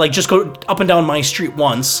in my, just go up and down my street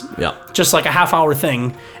once. Yeah. Just like a half-hour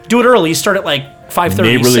thing. Do it early. Start at like 5:30,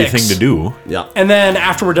 Neighborly 6. thing to do. Yeah. And then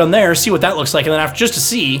after we're done there, see what that looks like, and then after just to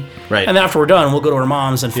see. Right. And then after we're done, we'll go to her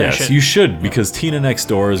mom's and finish Yes, it. you should, because Tina next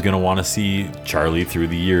door is going to want to see Charlie through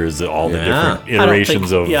the years, all the Yeah. different I don't iterations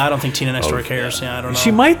think, of. Yeah, I don't think Tina next door of- cares. Yeah, I don't know.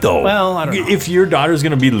 She might though. Well, I don't know. If your daughter's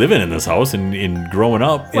going to be living in this house and growing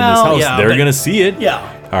up in this Well, house, yeah, they're but- going to see it. Yeah.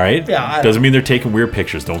 All right. Yeah, I don't Doesn't mean they're taking weird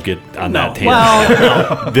pictures. Don't get on No. that tangent.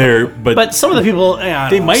 Well, no. They're But some of the people, yeah, I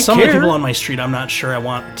They don't know. might some of care. the people on my street, I'm not sure I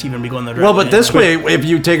want to even be going there. Well, but this way, if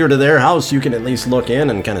you take her to their house, you can at least look in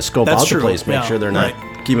and kind of scope That's out true, the place, make yeah, sure they're not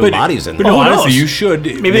right. keeping bodies in But there. no, who honestly, knows? you should.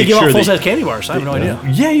 maybe make they give sure out that- full-size candy bars. I have no idea.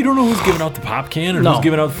 Yeah, you don't know who's giving out the pop can, or No. who's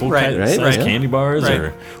giving out full Right, size right, yeah. candy bars, Right.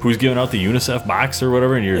 or who's giving out the UNICEF box or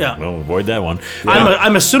whatever. And you're Yeah. well, avoid that one.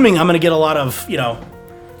 I'm assuming I'm going to get a lot of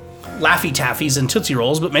Laffy Taffies and Tootsie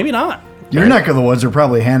Rolls, but maybe not. Your neck of the woods are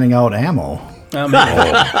probably handing out ammo.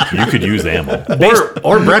 You could use ammo.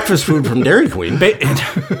 Or breakfast food from Dairy Queen. Based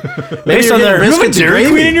you're on their getting biscuits and Dairy gravy.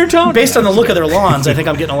 Queen in your town? based on the look of their lawns, I think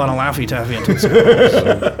I'm getting a lot of Laffy Taffy into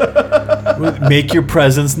it. Make your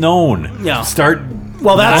presence known. Yeah. Start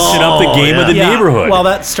Well, that's notching up the game of the neighborhood. Well,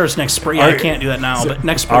 that starts next spring. Yeah, I can't do that now, but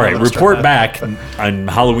next spring. All right, I'm gonna start report that. back on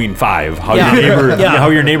Halloween 5 how Yeah. how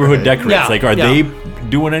your neighborhood decorates. Yeah. Like, are Yeah. they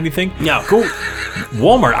doing anything? Yeah. Go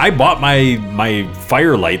Walmart. I bought my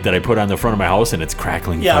fire light that I put on the front of my house, and it's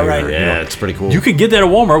crackling Yeah, fire. right. you Yeah, know. it's pretty cool. You could get that at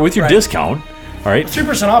Walmart with your Right. discount. All right.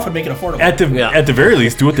 3% off would make it affordable. At the Yeah. at the very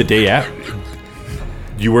least, do it the day after.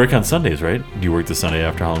 You work on Sundays, right? Do you work the Sunday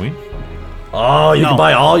after Halloween? Oh, you No. can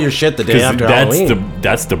buy all your shit the day 'Cause after that's Halloween.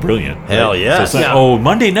 that's the brilliant. Hell right? yes. So it's like, Yeah. oh,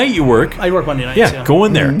 Monday night you work. I work Monday nights. Yeah, go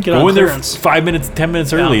in there. Get Go on in there clearance. 5 minutes, 10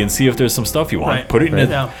 minutes early, Yeah. and see if there's some stuff you want. Right. Put it in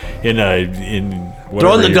Yeah. in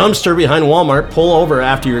Throw it in the whatever dumpster behind Walmart, pull over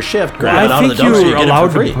after your shift, grab it I out of think the dumpster, you you're get it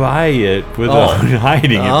allowed for free. to buy it without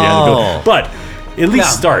hiding at the end of the Oh. building. But at least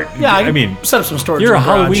Yeah. start. Yeah, I mean, set up some storage. you're in a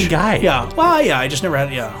the garage. Halloween guy. Yeah. Well, yeah. I just never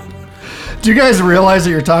had. Yeah. Do you guys realize that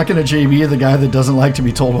you're talking to JB, the guy that doesn't like to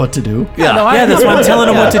be told what to do? Yeah. No, yeah, that's why I'm telling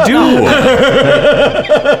him what to do.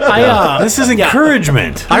 This is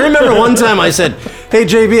encouragement. I remember one time I said, "Hey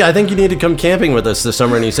JB, I think you need to come camping with us this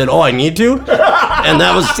summer," and he said, "Oh, I need to," and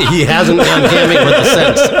that was he hasn't gone camping with us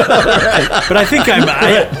since. But I think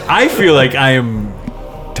I feel like I am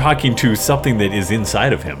talking to something that is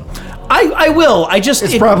inside of him. I will. I just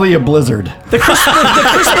It's probably a blizzard. the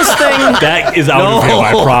Christmas thing. That is out of him.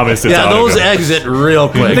 I promise it's Yeah, out those of him. exit real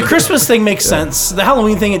quick. The Christmas thing makes sense. The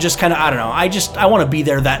Halloween thing, it just kind of, I don't know. I want to be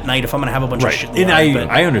there that night if I'm gonna have a bunch of Right. shit. in the And yard,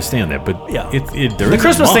 but I understand that, but Yeah. there the is a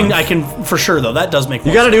Christmas thing, month. I can for sure though. That does make.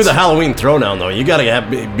 You got to do the Halloween throwdown though. You got to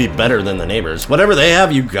be better than the neighbors. Whatever they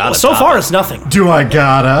have, you got to. So far, it's nothing. Do I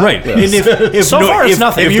gotta? Right. And if So far, it's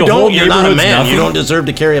nothing. If the you whole don't, you're not a neighborhood's man. nothing- You don't deserve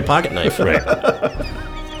to carry a pocket knife. Right.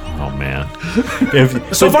 Oh man.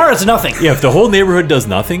 If So far, it's nothing. yeah, if the whole neighborhood does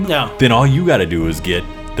nothing, Yeah. then all you got to do is get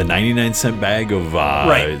the 99-cent bag of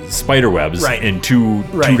Right. spider webs Right. and two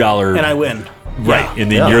Right. $2 and I win. Right, Yeah.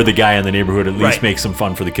 and then you're the guy in the neighborhood. At least Right. make some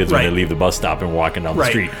fun for the kids when Right. they leave the bus stop and walking down the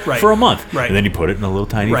Right. street Right. for a month. Right. And then you put it in a little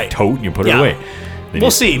tiny Right. tote and you put it Yeah. away. Then We'll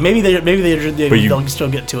you- see. Maybe they'll you- still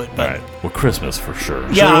get to it. But All right. Well, Christmas for sure.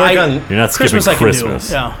 yeah, we work on- You're not Christmas. skipping I can Christmas.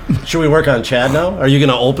 do. Yeah. Should we work on Chad now? Are you going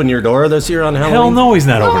to open your door this year on Halloween? Hell no, he's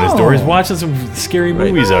not opening his door. He's No. watching some scary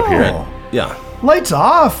movies up here. No. Yeah. Lights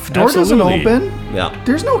off. Door Absolutely. doesn't open. Yeah.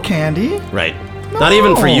 There's no candy. Right. Not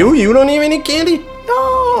even for you? You don't even eat candy?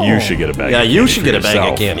 No. You should get a bag. Yeah, of you candy should for get a bag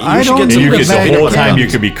yourself. of candy. I You should don't get And need you a could bag the of whole time candy. you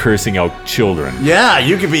could be cursing out children. Yeah,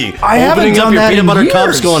 you could be I haven't opening up done your that peanut in butter cups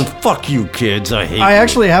years. going, fuck you kids, I hate I you.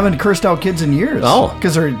 actually haven't cursed out kids in years. Oh.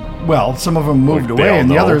 Because they're, well, some of them moved Like, they away all and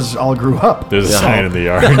the know. others all grew up. There's a So, sign in the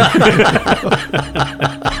yard.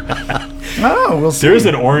 Oh, we'll see. There's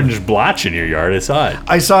an orange blotch in your yard. I saw it.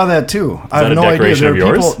 I saw that too. I that have a no idea. decoration There of are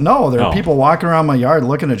yours? people. No, there are Oh. people walking around my yard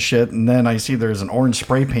looking at shit, and then I see there's an orange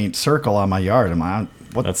spray paint circle on my yard. I'm like,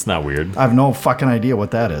 what? That's not weird. I have no fucking idea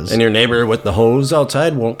what that is. And your neighbor with the hose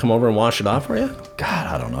outside won't come over and wash it off for you? God,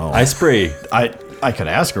 I don't know. I spray I could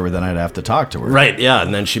ask her, but then I'd have to talk to her. Right, yeah,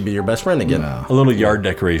 and then she'd be your best friend again. Yeah. a little yard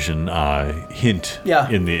decoration hint Yeah.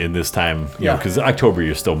 in this time, you know, Yeah. because October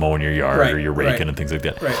you're still mowing your yard Right, or you're raking right. and things like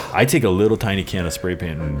that. Right. I take a little tiny can of spray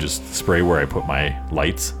paint and just spray where I put my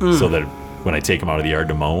lights Mm. so that when I take them out of the yard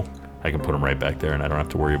to mow, I can put them right back there and I don't have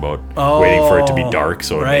to worry about waiting for it to be dark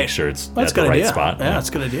so it right. makes sure it's That's at a the good right idea. spot. Yeah, that's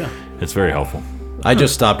a good idea. It's very helpful. I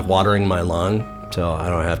just stopped watering my lawn, so I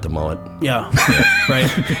don't have to mow it. Yeah. Right.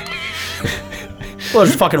 Well,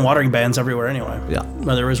 there's fucking watering bans everywhere anyway. Yeah.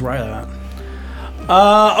 No, there is where I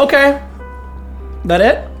at. Okay. That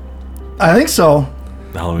it? I think so.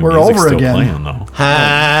 The Halloween We're music's over still again. playing though.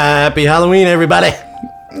 Happy Halloween, everybody!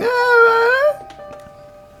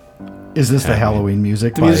 Is this the Halloween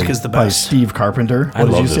music? The music is the by best. Steve Carpenter. I What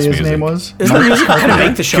did love you say this his music. name was? Isn't the music kind of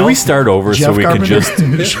make the show? Can we start over so Jeff we Carpenter?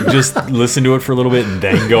 can just listen to it for a little bit and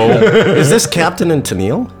then go? Is this Captain and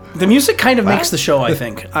Tennille? The music kind of makes the show, I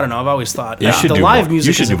think. I don't know. I've always thought. You should the do live more. music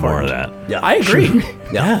You should is do more important. of that. Yeah. I agree.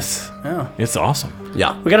 Yes. Yeah. It's awesome.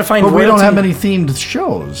 Yeah. We got to find But we don't royalty- have any themed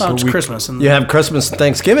shows. Oh, it's Christmas. And You have Christmas and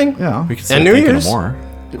Thanksgiving? Yeah. We can start And New thinking Year's? of more.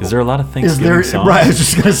 Is there a lot of Is Thanksgiving there? songs? Right. I was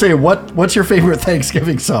just gonna say, what's your favorite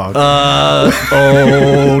Thanksgiving song?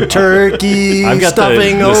 Oh, turkey I've got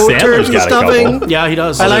stuffing, the oh, Sandler's turkey got a stuffing. couple. yeah, he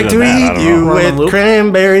does. I like to than that, I eat don't you know. We're on with loop.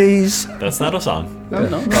 cranberries. That's not a song. No.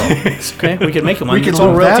 It's okay. We can make it one. we could It's all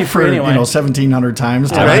loop royalty that for free anyway. 1,700 times.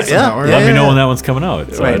 to Right, us an yeah, hour. yeah. Let me know when that one's coming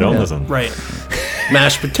out so I Right, don't yeah. listen. Right.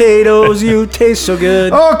 Mashed potatoes, you taste so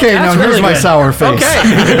good. Okay, now That's here's really my good. sour face. Okay.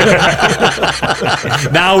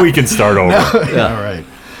 Now we can start over. All right.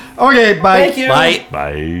 Okay, bye. Thank you. Bye.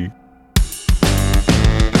 Bye.